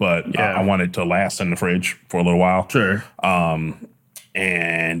salt, but I want it to last in the fridge for a little while. Sure.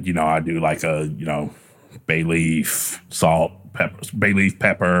 And I do like bay leaf, salt,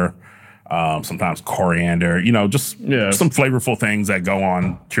 pepper, sometimes coriander, just some flavorful things that go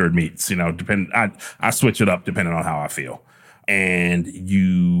on cured meats, I switch it up depending on how I feel. And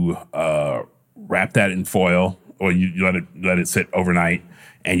you wrap that in foil, or you let it sit overnight,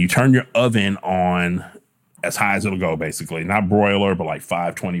 and you turn your oven on as high as it'll go, basically. Not broiler, but like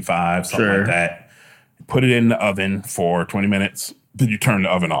 525, something like that. Put it in the oven for 20 minutes, then you turn the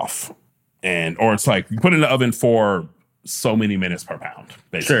oven off. Or it's like you put it in the oven for so many minutes per pound,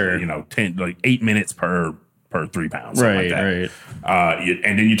 basically. 8 minutes per 3 pounds. Right, like that. Right.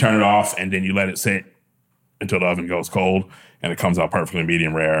 And then you turn it off, and then you let it sit until the oven goes cold, and it comes out perfectly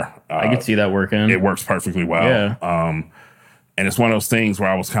medium rare. I could see that working. It works perfectly well. Yeah. And it's one of those things where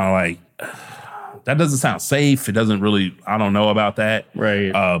I was kind of like, that doesn't sound safe. It doesn't really, I don't know about that.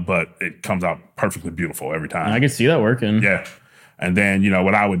 Right. But it comes out perfectly beautiful every time. I can see that working. Yeah. And then,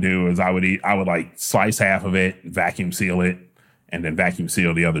 what I would do is I would like slice half of it, vacuum seal it, and then vacuum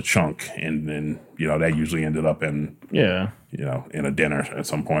seal the other chunk. And then, that usually ended up in, in a dinner at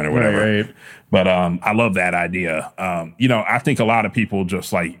some point or whatever. Right. But I love that idea. I think a lot of people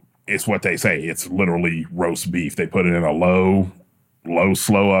just like, it's what they say. It's literally roast beef. They put it in a low,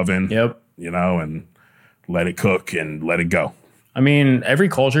 slow oven. Yep. And let it cook and let it go. I mean, every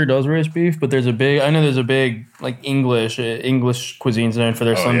culture does roast beef, but there's a big like English cuisines known for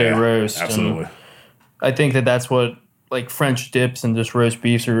their Sunday roast. Absolutely. And I think that's what like French dips and just roast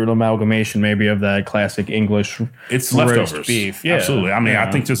beefs are an amalgamation maybe of that classic English roast leftovers. Beef. Yeah. Absolutely. I mean, I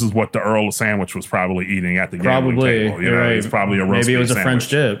think this is what the Earl of Sandwich was probably eating at the gambling table. Right. It's probably a roast beef. Maybe it was sandwich. A French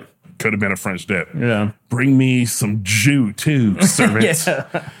dip. Could have been a French dip. Yeah. Bring me some jus too, servants.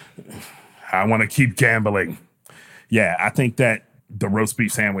 I want to keep gambling. Yeah, I think that the roast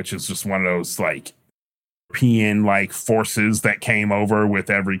beef sandwich is just one of those like European like forces that came over with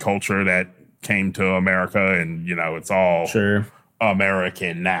every culture that came to America, and it's all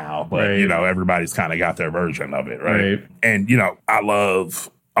American now, but everybody's kind of got their version of it, right? And I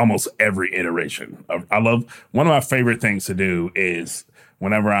love almost every iteration. One of my favorite things to do is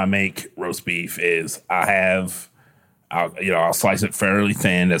whenever I make roast beef is I'll slice it fairly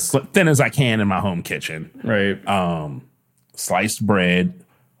thin, as thin as I can in my home kitchen. Right. Sliced bread,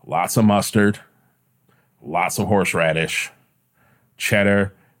 lots of mustard, lots of horseradish,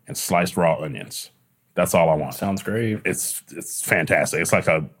 cheddar, and sliced raw onions. That's all I want. Sounds great. It's fantastic. That's like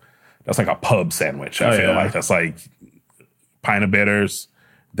a pub sandwich. I feel like that's like pint of bitters,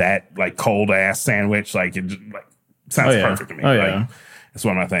 that like cold ass sandwich. Like it just, like sounds perfect to me. Like, it's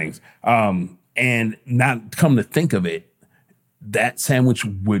one of my things. And not come to think of it, that sandwich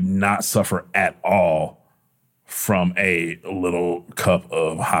would not suffer at all from a little cup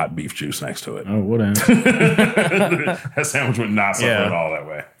of hot beef juice next to it. Oh, wouldn't. That sandwich would not suffer at all that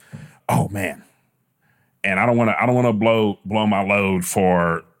way. Oh man. And I don't want to blow my load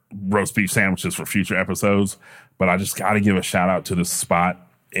for roast beef sandwiches for future episodes, but I just got to give a shout out to this spot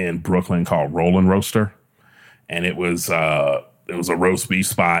in Brooklyn called Rollin' Roaster. And it was a roast beef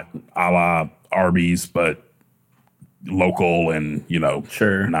spot a la Arby's, but local and,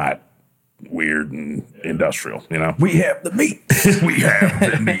 not weird and industrial, We have the meat. We have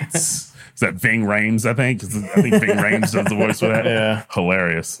the meats. Is that Ving Rhames, I think? I think Ving Rhames does the voice for that. Yeah.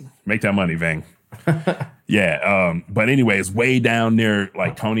 Hilarious. Make that money, Ving. Yeah. But anyways, way down near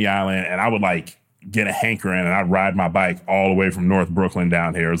like Coney Island, and I would like get a hankering and I'd ride my bike all the way from North Brooklyn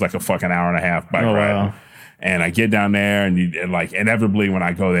down here. It was like a fucking hour and a half bike ride. Wow. And I get down there and like inevitably when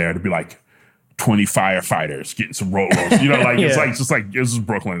I go there, it'd be like 20 firefighters getting some rolls. It's just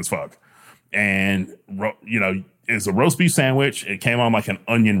Brooklyn as fuck. And it's a roast beef sandwich. It came on like an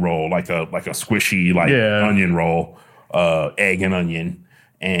onion roll, like a squishy onion roll, egg and onion.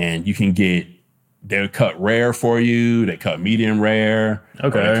 And you can get, they're cut rare for you. They cut medium rare.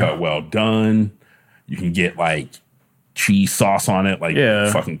 Okay. They cut well done. You can get like cheese sauce on it, like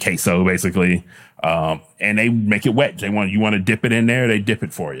fucking queso basically. And they make it wet. You want to dip it in there, they dip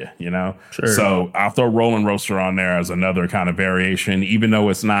it for you, Sure. So I'll throw Rollin' Roaster on there as another kind of variation, even though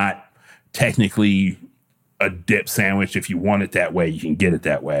it's not technically a dip sandwich. If you want it that way, you can get it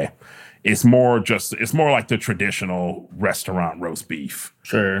that way. It's more like the traditional restaurant roast beef.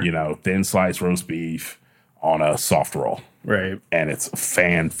 Sure. Thin sliced roast beef on a soft roll. Right. And it's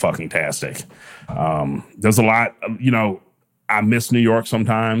fan-fucking-tastic. There's a lot, I miss New York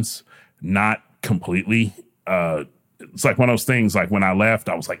sometimes, not completely. It's like one of those things, like when I left,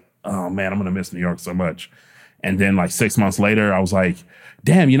 I was like, oh man, I'm going to miss New York so much. And then like 6 months later, I was like,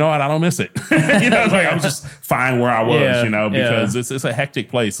 damn, you know what? I don't miss it. It's like I was just fine where I was, because it's a hectic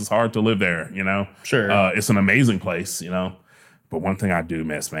place. It's hard to live there, Sure. It's an amazing place, But one thing I do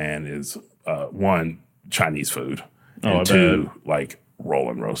miss, man, is one, Chinese food. And two, like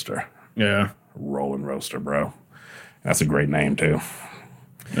Rollin' Roaster. Yeah. Rollin' Roaster, bro. That's a great name too.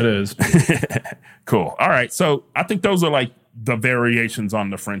 It is. Cool. All right. So I think those are like the variations on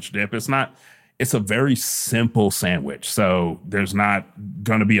the French dip. It's a very simple sandwich. So there's not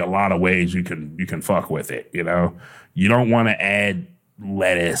going to be a lot of ways you can fuck with it. You don't want to add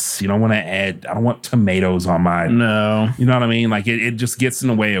lettuce. You don't want to I don't want tomatoes on my. No. You know what I mean? Like it just gets in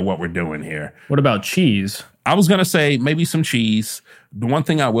the way of what we're doing here. What about cheese? I was going to say maybe some cheese. The one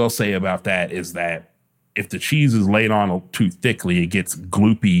thing I will say about that is that if the cheese is laid on too thickly, it gets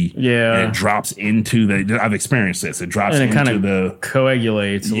gloopy. Yeah. And it drops into I've experienced this. It drops and it into the.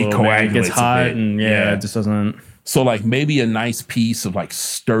 Coagulates a little bit. It gets hot and it just doesn't. So like maybe a nice piece of like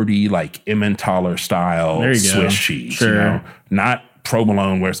sturdy, like Emmentaler style Swiss cheese. Sure. Not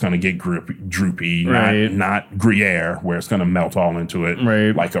provolone where it's going to get droopy. Right. Not Gruyere where it's going to melt all into it.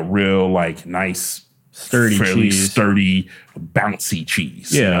 Right. Like a real like nice. Fairly sturdy, bouncy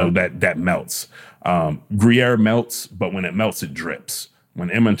cheese, that melts. Gruyere melts, but when it melts, it drips.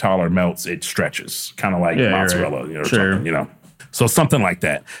 When Emmentaler melts, it stretches, kind of like mozzarella, or something, So something like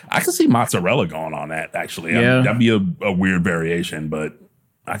that. I can see mozzarella going on that, actually. That'd be a weird variation, but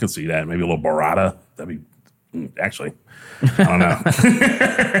I can see that. Maybe a little burrata. That'd be, actually, I don't know.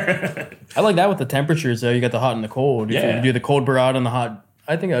 I like that with the temperatures, though. You got the hot and the cold. If you do the cold burrata and the hot,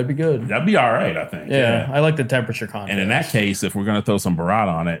 I think that would be good. That'd be all right, I think. Yeah, I like the temperature contrast. And in that case, if we're going to throw some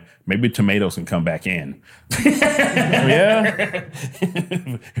burrata on it, maybe tomatoes can come back in. Yeah.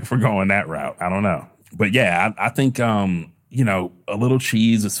 If we're going that route. I don't know. But yeah, I think, a little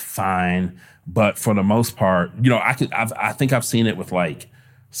cheese is fine. But for the most part, I think I've seen it with like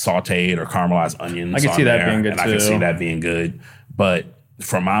sauteed or caramelized onions. I can see that being good, too. I can see that being good. But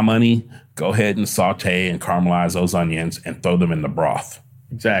for my money, go ahead and saute and caramelize those onions and throw them in the broth.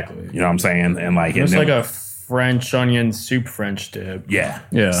 Exactly. You know what I'm saying? And like it's like a French onion soup French dip. Yeah.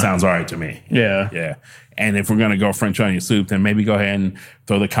 Yeah. Sounds all right to me. Yeah. Yeah. And if we're going to go French onion soup, then maybe go ahead and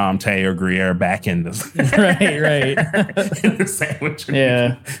throw the Comte or Gruyere back in the right. in the sandwich.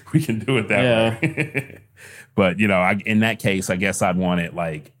 Yeah. We can do it that way. But, in that case, I guess I'd want it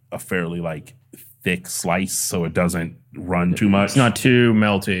like a fairly like thick slice so it doesn't run too much. It's not too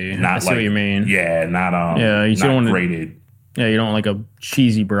melty. I see what you mean. Yeah, not you not don't want grated. Yeah, you don't like a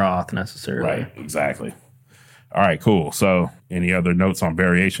cheesy broth necessarily. Right, exactly. All right, cool. So any other notes on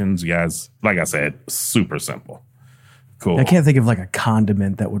variations? You guys, like I said, super simple. Cool. I can't think of like a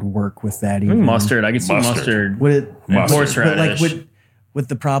condiment that would work with that even. Mustard. I could see mustard. Would it? Horseradish. But like with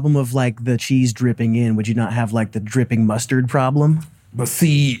the problem of like the cheese dripping in, would you not have like the dripping mustard problem? But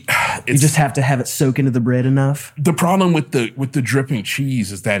see, you just have to have it soak into the bread enough. The problem with the dripping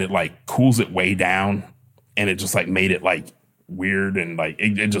cheese is that it like cools it way down, and it just like made it like weird and like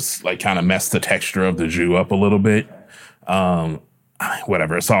it just like kind of messed the texture of the jus up a little bit.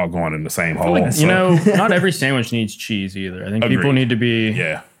 Whatever, it's all going in the same hole. Like, not every sandwich needs cheese either. I think people need to be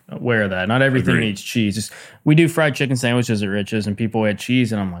aware of that. Not everything needs cheese. We do fried chicken sandwiches at Rich's, and people add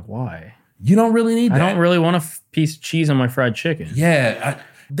cheese, and I'm like, why? You don't really need that. I don't really want a piece of cheese on my fried chicken. Yeah.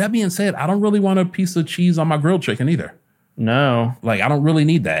 That being said, I don't really want a piece of cheese on my grilled chicken either. No. Like, I don't really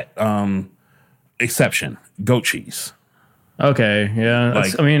need that. Exception, goat cheese. Okay.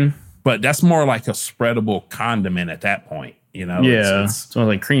 Yeah. But that's more like a spreadable condiment at that point. Yeah. It's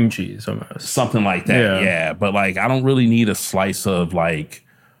like cream cheese almost. Something like that. Yeah. But like, I don't really need a slice of like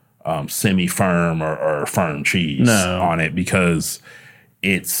semi-firm or firm cheese on it because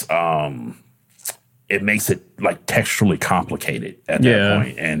it's it makes it like texturally complicated at that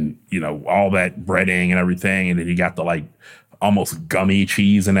point. And all that breading and everything, and then you got the like almost gummy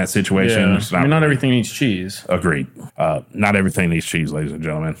cheese in that situation. Not everything needs cheese. Agreed. Not everything needs cheese, ladies and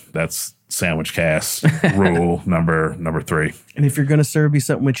gentlemen. That's Sandwich Cast rule number 3. And if you're going to serve me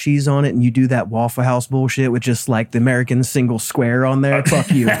something with cheese on it and you do that Waffle House bullshit with just like the American single square on there, fuck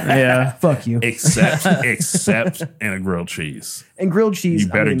you. Yeah. Fuck you. Except in a grilled cheese. And grilled cheese.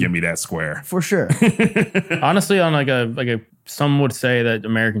 You better give me that square. For sure. Honestly, on like a some would say that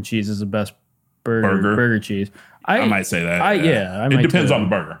American cheese is the best burger cheese. I might say that. It depends on the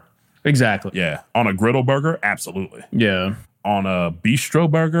burger. Exactly. Yeah. On a griddle burger, absolutely. Yeah. On a bistro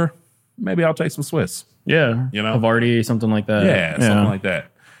burger, maybe I'll take some Swiss. Yeah. You know? Havarti, something like that. Yeah, something like that.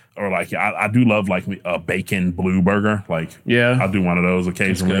 Or like I do love like a bacon blue burger. Like I'll do one of those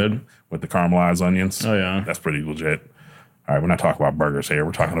occasionally with the caramelized onions. Oh yeah, that's pretty legit. All right, we're not talking about burgers here.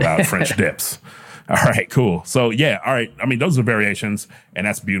 We're talking about French dips. All right, cool. So yeah, all right. I mean, those are variations, and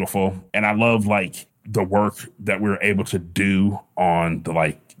that's beautiful. And I love like the work that we're able to do on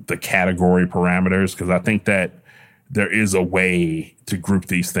the category parameters, because I think that there is a way to group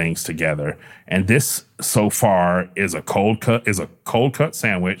these things together. And this so far is a cold cut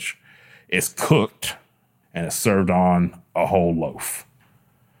sandwich. It's cooked and it's served on a whole loaf.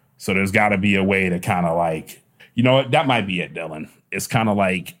 So there's got to be a way to kind of like, you know what, that might be it, Dylan. It's kind of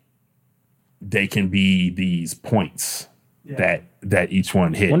like they can be these points that each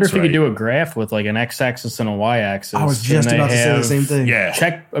one hits. I wonder if you could do a graph with like an x-axis and a y-axis. I was just about to say the same thing.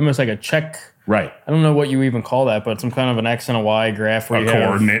 Yeah. Almost like a check. Right. I don't know what you even call that, but some kind of an X and a Y graph where a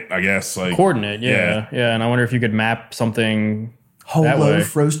coordinate, I guess. Like coordinate, yeah. And I wonder if you could map something whole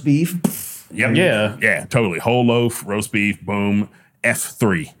loaf roast beef. Yep. Yeah, totally. Whole loaf, roast beef, boom,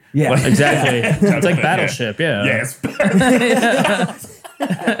 F3. Yeah, like, exactly. It's like Battleship, Yes.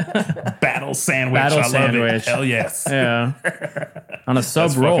 Battle sandwich. I love it. Hell yes. Yeah. On a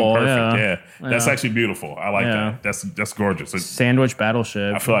sub roll. Yeah. That's actually beautiful. I like that. That's gorgeous. Sandwich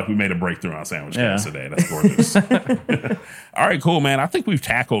battleship. I feel like we made a breakthrough on sandwich cast today. That's gorgeous. All right, cool, man. I think we've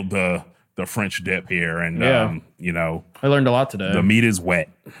tackled the French dip here, and you know, I learned a lot today. The meat is wet.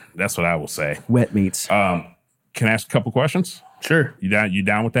 That's what I will say. Wet meats. Can I ask a couple questions? Sure. You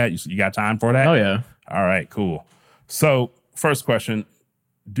down with that? You got time for that? Oh yeah. All right, cool. So first question.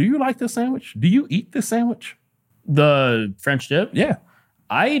 Do you like this sandwich? Do you eat this sandwich? The French dip? Yeah.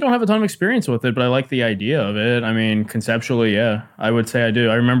 I don't have a ton of experience with it, but I like the idea of it. I mean, conceptually, yeah, I would say I do.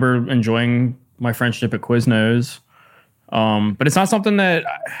 I remember enjoying my French dip at Quiznos. But it's not something that...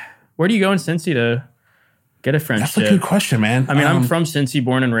 Where do you go in Cincy to get a French dip? That's a good question, man. I mean, I'm from Cincy,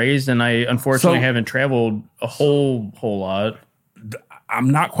 born and raised, and I unfortunately haven't traveled a whole lot. I'm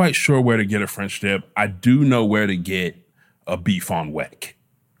not quite sure where to get a French dip. I do know where to get a beef on weck.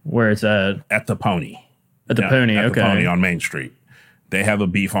 Where it's at? At the Pony. At the Pony, at okay. the Pony on Main Street. They have a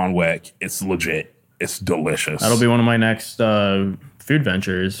beef on weck. It's legit. It's delicious. That'll be one of my next food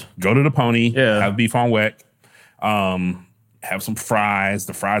ventures. Go to the Pony. Yeah. Have beef on weck. Have some fries.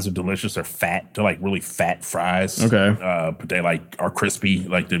 The fries are delicious. They're fat. They're like really fat fries. Okay. But they like are crispy.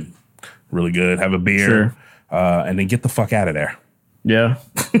 Like they're really good. Have a beer. Sure. And then get the fuck out of there. Yeah.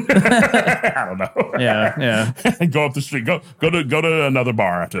 I don't know. Yeah. Go up the street. Go to another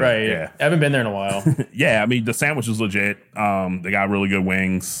bar after right. that. Yeah. I haven't been there in a while. Yeah, I mean the sandwich is legit. They got really good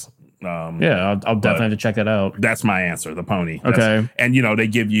wings. I'll definitely have to check that out. That's my answer, the Pony. Okay. And you know, they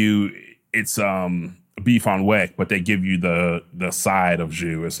give you it's beef on weck, but they give you the side of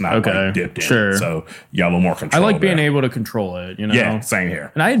jus. It's not like dipped in. Sure. So you got a little more control. I like being able to control it, you know. Yeah, same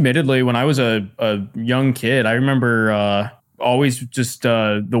here. And I admittedly, when I was a young kid, I remember always just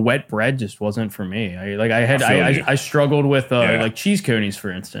the wet bread just wasn't for me. I struggled with like cheese conies,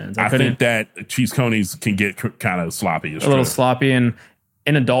 for instance. I think that cheese conies can get kind of sloppy. A little sloppy, and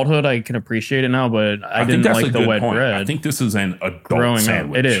in adulthood, I can appreciate it now, but I didn't like the wet bread. I think this is an adult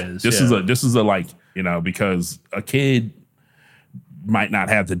sandwich. It is. This is a like, you know, because a kid might not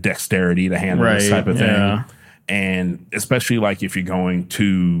have the dexterity to handle this type of thing. Yeah. And especially like if you're going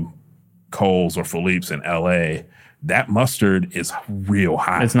to Kohl's or Philippe's in LA, that mustard is real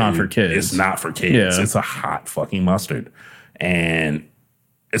hot. It's not for kids. It's not for kids. Yeah. It's a hot fucking mustard. And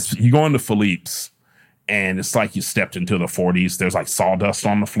you go into Philippe's and it's like you stepped into the 40s. There's like sawdust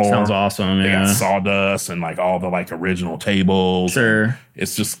on the floor. Sounds awesome. They got sawdust and like all the like original tables. Sure.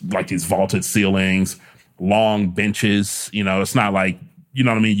 It's just like these vaulted ceilings, long benches. You know, it's not like, you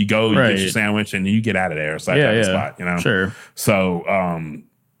know what I mean? You go, you get your sandwich, and you get out of there. It's that type of spot, you know? Sure. So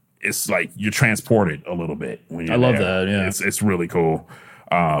it's like you're transported a little bit when you're I love there. that, yeah. It's really cool.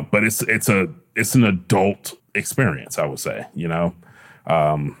 But it's an adult experience, I would say, you know?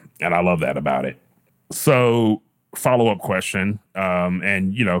 And I love that about it. So follow-up question,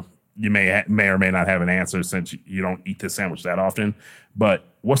 and, you know, you may or may not have an answer since you don't eat this sandwich that often, but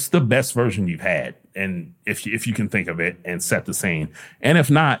what's the best version you've had? And if you can think of it and set the scene. And if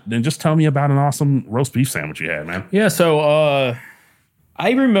not, then just tell me about an awesome roast beef sandwich you had, man. Yeah, so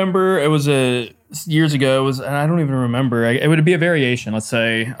I remember it was years ago. And I don't even remember. It would be a variation. Let's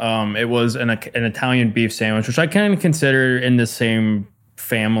say it was an Italian beef sandwich, which I can consider in the same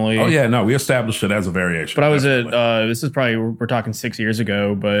family. Oh yeah, no, we established it as a variation. But I was this is probably, we're talking 6 years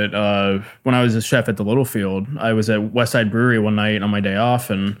ago, but when I was a chef at the Littlefield, I was at Westside Brewery one night on my day off,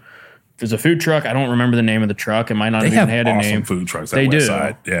 and there's a food truck. I don't remember the name of the truck. It might not have even had a name. Food trucks. They do.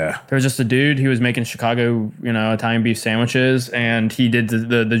 Side. Yeah. There was just a dude who was making Chicago, Italian beef sandwiches, and he did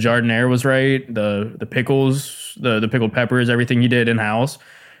the jardiniere was right. The pickles, the pickled peppers, everything he did in house.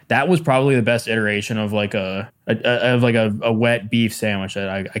 That was probably the best iteration of like a wet beef sandwich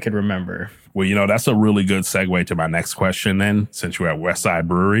that I could remember. Well, that's a really good segue to my next question. Then, since you're at West Side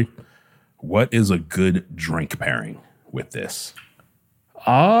Brewery, what is a good drink pairing with this?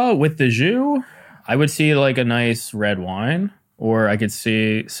 With the jus, I would see like a nice red wine, or I could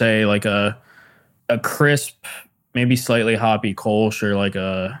say like a crisp, maybe slightly hoppy Kolsch,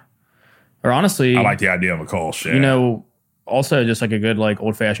 or honestly, I like the idea of a Kolsch. Yeah. Also just like a good like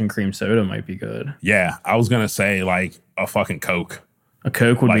old fashioned cream soda might be good. Yeah, I was gonna say like a fucking Coke. A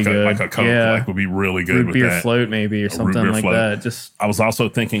Coke would be good. Like a Coke would be really good. Root beer float maybe or something like that. I was also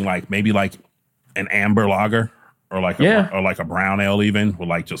thinking like maybe like an amber lager. Or like a brown ale even with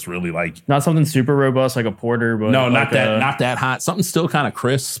like just really like not something super robust like a porter, but no, not that hot. Something still kind of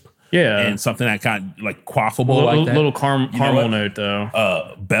crisp, and something that kind of like quaffable, like that. Little caramel note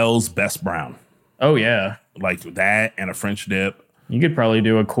though. Bell's Best Brown. Oh yeah, like that and a French dip. You could probably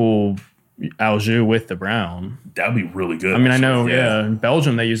do a cool au jus with the brown. That'd be really good. I mean, actually. I know, in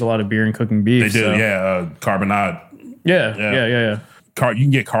Belgium they use a lot of beer in cooking beef. They do, carbonade. Yeah. You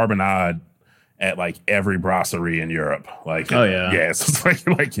can get carbonade at like every brasserie in Europe. Like, it's like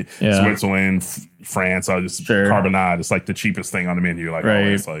Switzerland, France. Carbonade. It's like the cheapest thing on the menu. Like,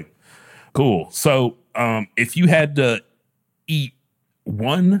 always, like, cool. So, if you had to eat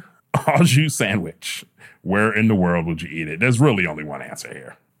one au jus sandwich, where in the world would you eat it? There's really only one answer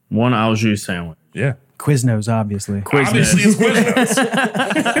here. One au jus sandwich. Yeah. Quiznos, obviously. Obviously, it's Quiznos.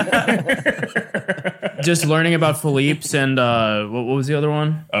 Just learning about Philippe's and what was the other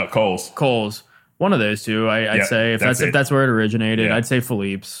one? Kohl's. One of those two, I'd say. If that's where it originated, I'd say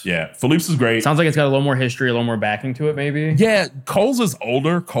Philippe's. Yeah, Philippe's is great. Sounds like it's got a little more history, a little more backing to it, maybe. Yeah, Kohl's is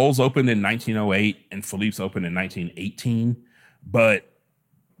older. Kohl's opened in 1908 and Philippe's opened in 1918. But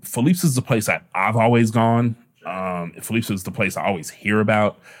Philippe's is the place I've always gone. Philippe's is the place I always hear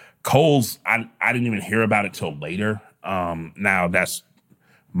about. Kohl's, I didn't even hear about it till later. Now that's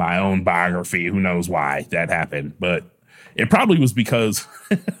my own biography. Who knows why that happened? But it probably was because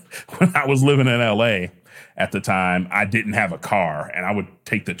when I was living in LA at the time, I didn't have a car and I would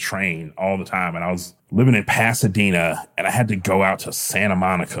take the train all the time. And I was living in Pasadena and I had to go out to Santa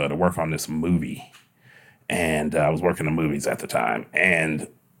Monica to work on this movie. And I was working the movies at the time. And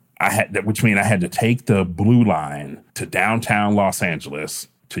which means I had to take the blue line to downtown Los Angeles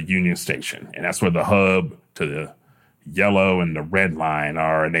to Union Station. And that's where the hub to the yellow and the red line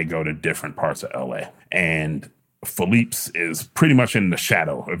are. And they go to different parts of LA. And Philippe's is pretty much in the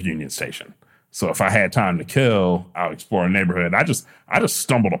shadow of Union Station. So if I had time to kill, I'll explore a neighborhood. I just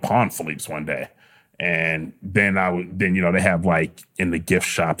stumbled upon Philippe's one day. And then they have like in the gift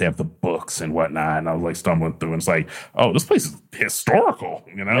shop, they have the books and whatnot. And I was like stumbling through and it's like, oh, this place is historical,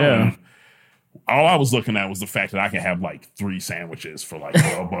 Yeah. And all I was looking at was the fact that I can have like 3 sandwiches for like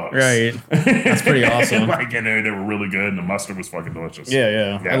 $12. Right. That's pretty awesome. And they were really good and the mustard was fucking delicious.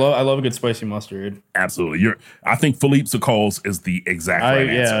 Yeah. I love a good spicy mustard. Absolutely. I think Philippe's or Kohl's is the exact right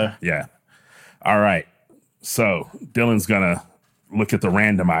answer. Yeah. All right. So Dylan's gonna look at the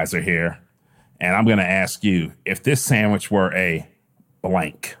randomizer here. And I'm going to ask you, if this sandwich were a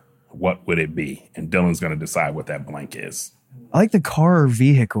blank, what would it be? And Dylan's going to decide what that blank is. I like the car or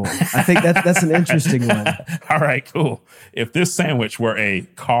vehicle. I think that's an interesting one. All right, cool. If this sandwich were a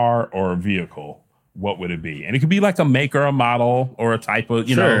car or a vehicle, what would it be? And it could be like a make or a model or a type of,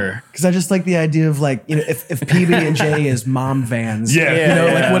 you know. Because I just like the idea of like, if PB&J is mom vans.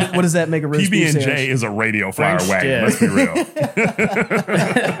 Yeah. Like what does that make a roast beef sandwich? PB&J is a radio flyer wagon. Let's be real.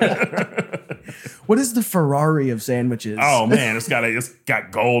 What is the Ferrari of sandwiches? Oh man, it's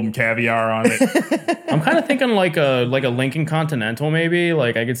got gold and caviar on it. I'm kind of thinking like a Lincoln Continental, maybe.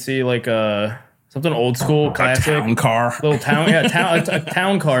 Like I could see like something old school, classic, a town car, a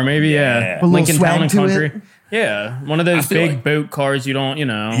town car, maybe. Yeah, Lincoln Town and Country. It. Yeah, one of those big boat cars. You don't,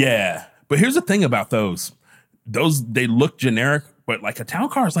 Yeah, but here's the thing about those they look generic, but like a town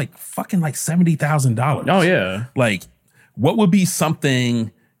car is like fucking like $70,000. Oh yeah, like what would be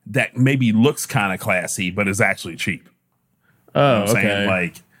something that maybe looks kind of classy, but is actually cheap? Oh, you know saying?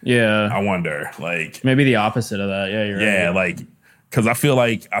 Like, yeah. I wonder, like maybe the opposite of that. Yeah, you're right. Yeah, like because I feel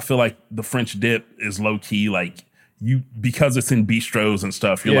like the French dip is low key, like because it's in bistros and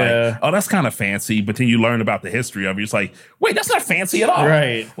stuff. You're like, oh, that's kind of fancy, but then you learn about the history of it. It's like, wait, that's not fancy at all,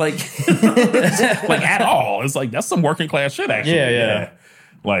 right? Like, like at all. It's like that's some working class shit, actually. Yeah.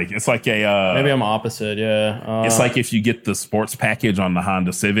 Like it's like a maybe I'm opposite. Yeah, it's like if you get the sports package on the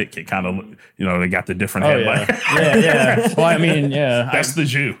Honda Civic, it kind of they got the different headlight. Yeah. Well, I mean, that's the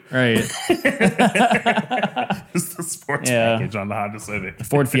Jew, right? It's the sports package on the Honda Civic. The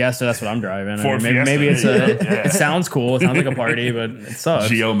Ford Fiesta. That's what I'm driving. Fiesta. Maybe it's it sounds cool. It sounds like a party, but it sucks.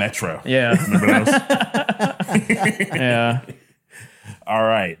 Geo Metro. Yeah. Remember those? Yeah. All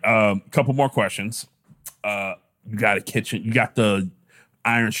right. Couple more questions. You got a kitchen. You got the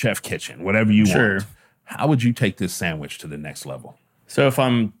Iron Chef kitchen, whatever you want. How would you take this sandwich to the next level? So if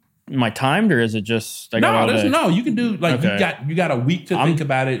am I timed, or is it just no, you can do like you got a week to think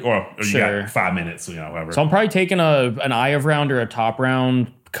about it, or you got 5 minutes, whatever. So I'm probably taking an eye of round or a top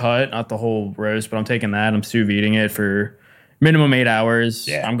round cut, not the whole roast, but I'm taking that. I'm sous videing it for minimum 8 hours.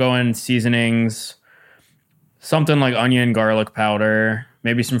 Yeah. I'm going seasonings, something like onion, garlic powder,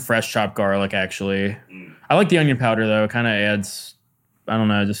 maybe some fresh chopped garlic. Actually, I like the onion powder though. It kind of adds, I don't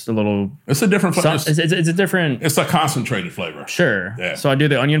know, just a little. It's a different flavor. It's a different. It's a concentrated flavor. Sure. Yeah. So I do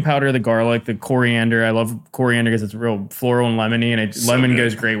the onion powder, the garlic, the coriander. I love coriander because it's real floral and lemony, and lemon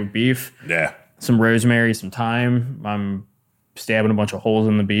goes great with beef. Yeah. Some rosemary, some thyme. I'm stabbing a bunch of holes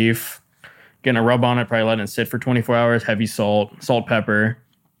in the beef, getting a rub on it, probably letting it sit for 24 hours. Heavy salt, pepper.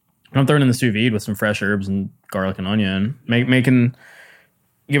 And I'm throwing in the sous vide with some fresh herbs and garlic and onion.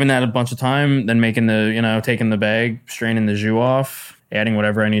 Giving that a bunch of time, then making taking the bag, straining the jus off, adding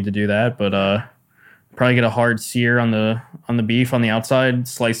whatever I need to do that. But probably get a hard sear on the beef on the outside,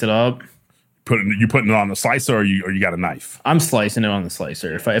 slice it up. You putting it on the slicer, or you got a knife? I'm slicing it on the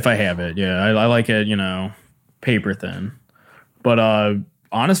slicer if I have it. Yeah, I like it, paper thin. But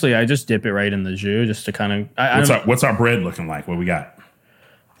honestly, I just dip it right in the jus just to kind of. What's our bread looking like? What we got?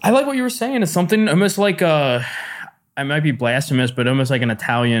 I like what you were saying. It's something almost like I might be blasphemous, but almost like an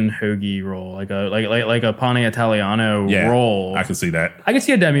Italian hoagie roll, like a pane italiano roll. I can see that. I can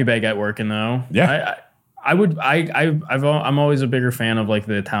see a demi baguette working though. Yeah, I'm always a bigger fan of like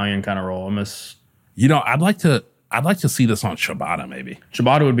the Italian kind of roll. I'd like to see this on ciabatta maybe.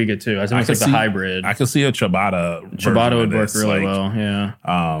 Ciabatta would be good too. I think it's like the hybrid. I could see a ciabatta. Ciabatta would work really well. Yeah.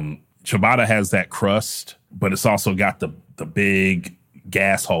 Ciabatta has that crust, but it's also got the big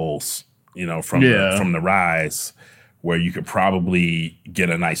gas holes, from the rise, where you could probably get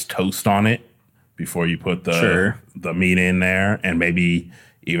a nice toast on it before you put the meat in there, and maybe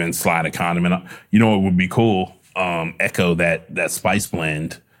even slide a condiment on. It would be cool. Echo that spice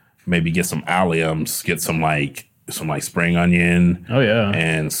blend. Maybe get some alliums, get some spring onion. Oh yeah,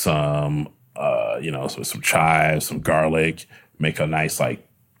 and some some chives, some garlic. Make a nice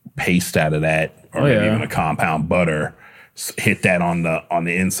paste out of that, or maybe even a compound butter. Hit that on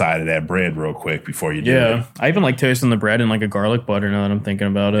the inside of that bread real quick before you do it. I even like toasting the bread in like a garlic butter now that I'm thinking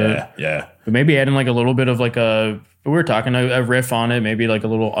about it. Yeah. But maybe adding like a little bit of like we were talking a riff on it, maybe like a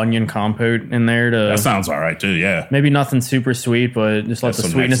little onion compote in there that sounds all right too. Yeah. Maybe nothing super sweet, but just let the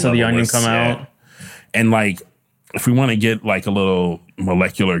sweetness of the onion come out. And if we want to get like a little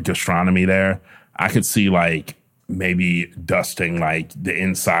molecular gastronomy there, I could see maybe dusting the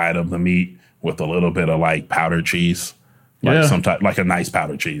inside of the meat with a little bit of powdered cheese. Some type, a nice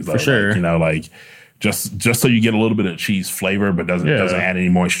powdered cheese. For sure. Just so you get a little bit of cheese flavor, but doesn't add any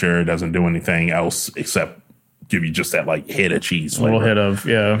moisture, doesn't do anything else except give you just that hit of cheese flavor. A little hit of,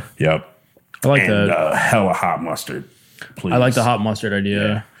 yeah. Yep. I like that. Hella hot mustard, please. I like the hot mustard idea.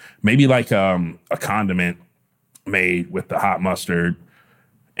 Yeah. Maybe a condiment made with the hot mustard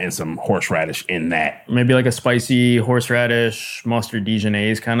and some horseradish in that. Maybe a spicy horseradish mustard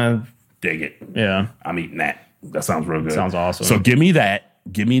Dijonaise kind of. Dig it. Yeah. I'm eating that. That sounds real good. Sounds awesome. So give me that.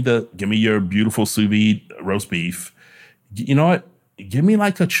 Give me your beautiful sous vide roast beef. You know what? Give me a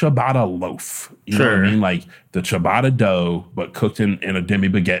ciabatta loaf. You know what I mean? The ciabatta dough, but cooked in a demi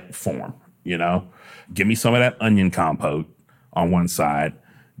baguette form. Give me some of that onion compote on one side.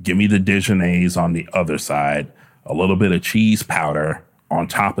 Give me the Dijonaise on the other side. A little bit of cheese powder on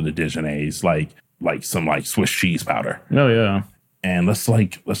top of the Dijonaise, like some Swiss cheese powder. Oh yeah. And let's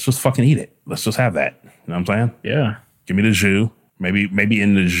just fucking eat it. Let's just have that. You know what I'm saying? Yeah. Give me the jus. Maybe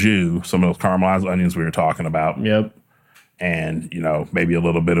in the jus, some of those caramelized onions we were talking about. Yep. And, maybe a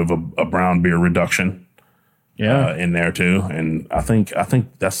little bit of a brown beer reduction. Yeah. In there too. And I think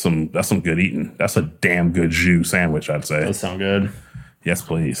that's some good eating. That's a damn good jus sandwich, I'd say. That sound good. Yes,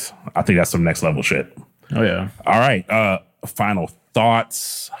 please. I think that's some next level shit. Oh yeah. All right. Final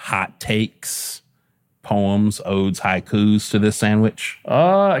thoughts, hot takes, poems, odes, haikus to this sandwich?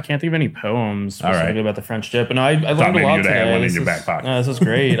 I can't think of any poems specifically about the French dip. And I learned a lot today. Have one in your back pocket. No, this is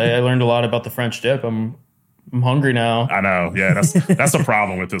great. I learned a lot about the French dip. I'm hungry now. I know. Yeah, that's a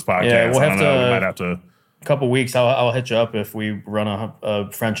problem with this podcast. Yeah, we might have to. couple weeks, I'll hit you up if we run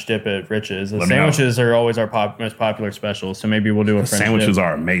a French dip at Rich's. The sandwiches are always our most popular special, so maybe we'll do a French sandwiches dip.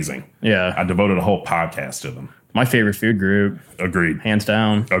 Are amazing. Yeah. I devoted a whole podcast to them. My favorite food group. Agreed. Hands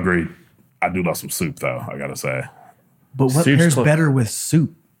down. Agreed. I do love some soup, though, I gotta say. But what pairs better with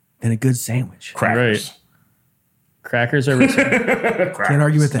soup than a good sandwich? Crackers. Right. Crackers are Can't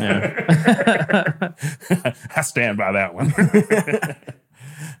argue with that. Yeah. I stand by that one.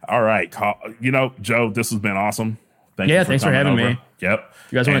 All right. Joe, this has been awesome. Thanks for having me. Yep.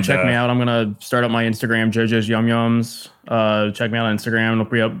 If you guys want to check me out, I'm going to start up my Instagram, JoJo's Yum Yums. Check me out on Instagram. It'll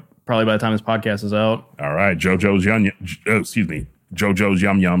be up probably by the time this podcast is out. All right. JoJo's Yum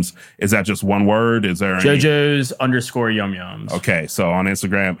Yums. Is that just one word? Is there JoJo's _ Yum Yums. Okay. So on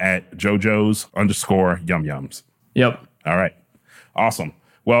Instagram at JoJo's _ Yum Yums. Yep. All right. Awesome.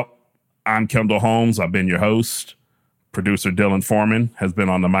 Well, I'm Kendall Holmes. I've been your host. Producer Dylan Foreman has been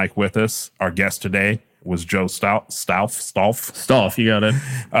on the mic with us. Our guest today was Joe Stolf. You got it.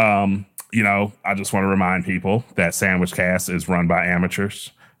 I just want to remind people that Sandwich Cast is run by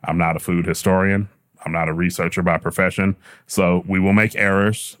amateurs. I'm not a food historian. I'm not a researcher by profession. So we will make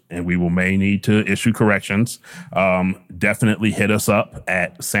errors and we may need to issue corrections. Definitely hit us up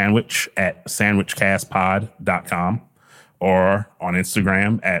at sandwichcastpod.com or on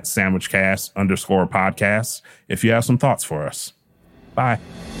Instagram at sandwichcast _ podcast if you have some thoughts for us. Bye.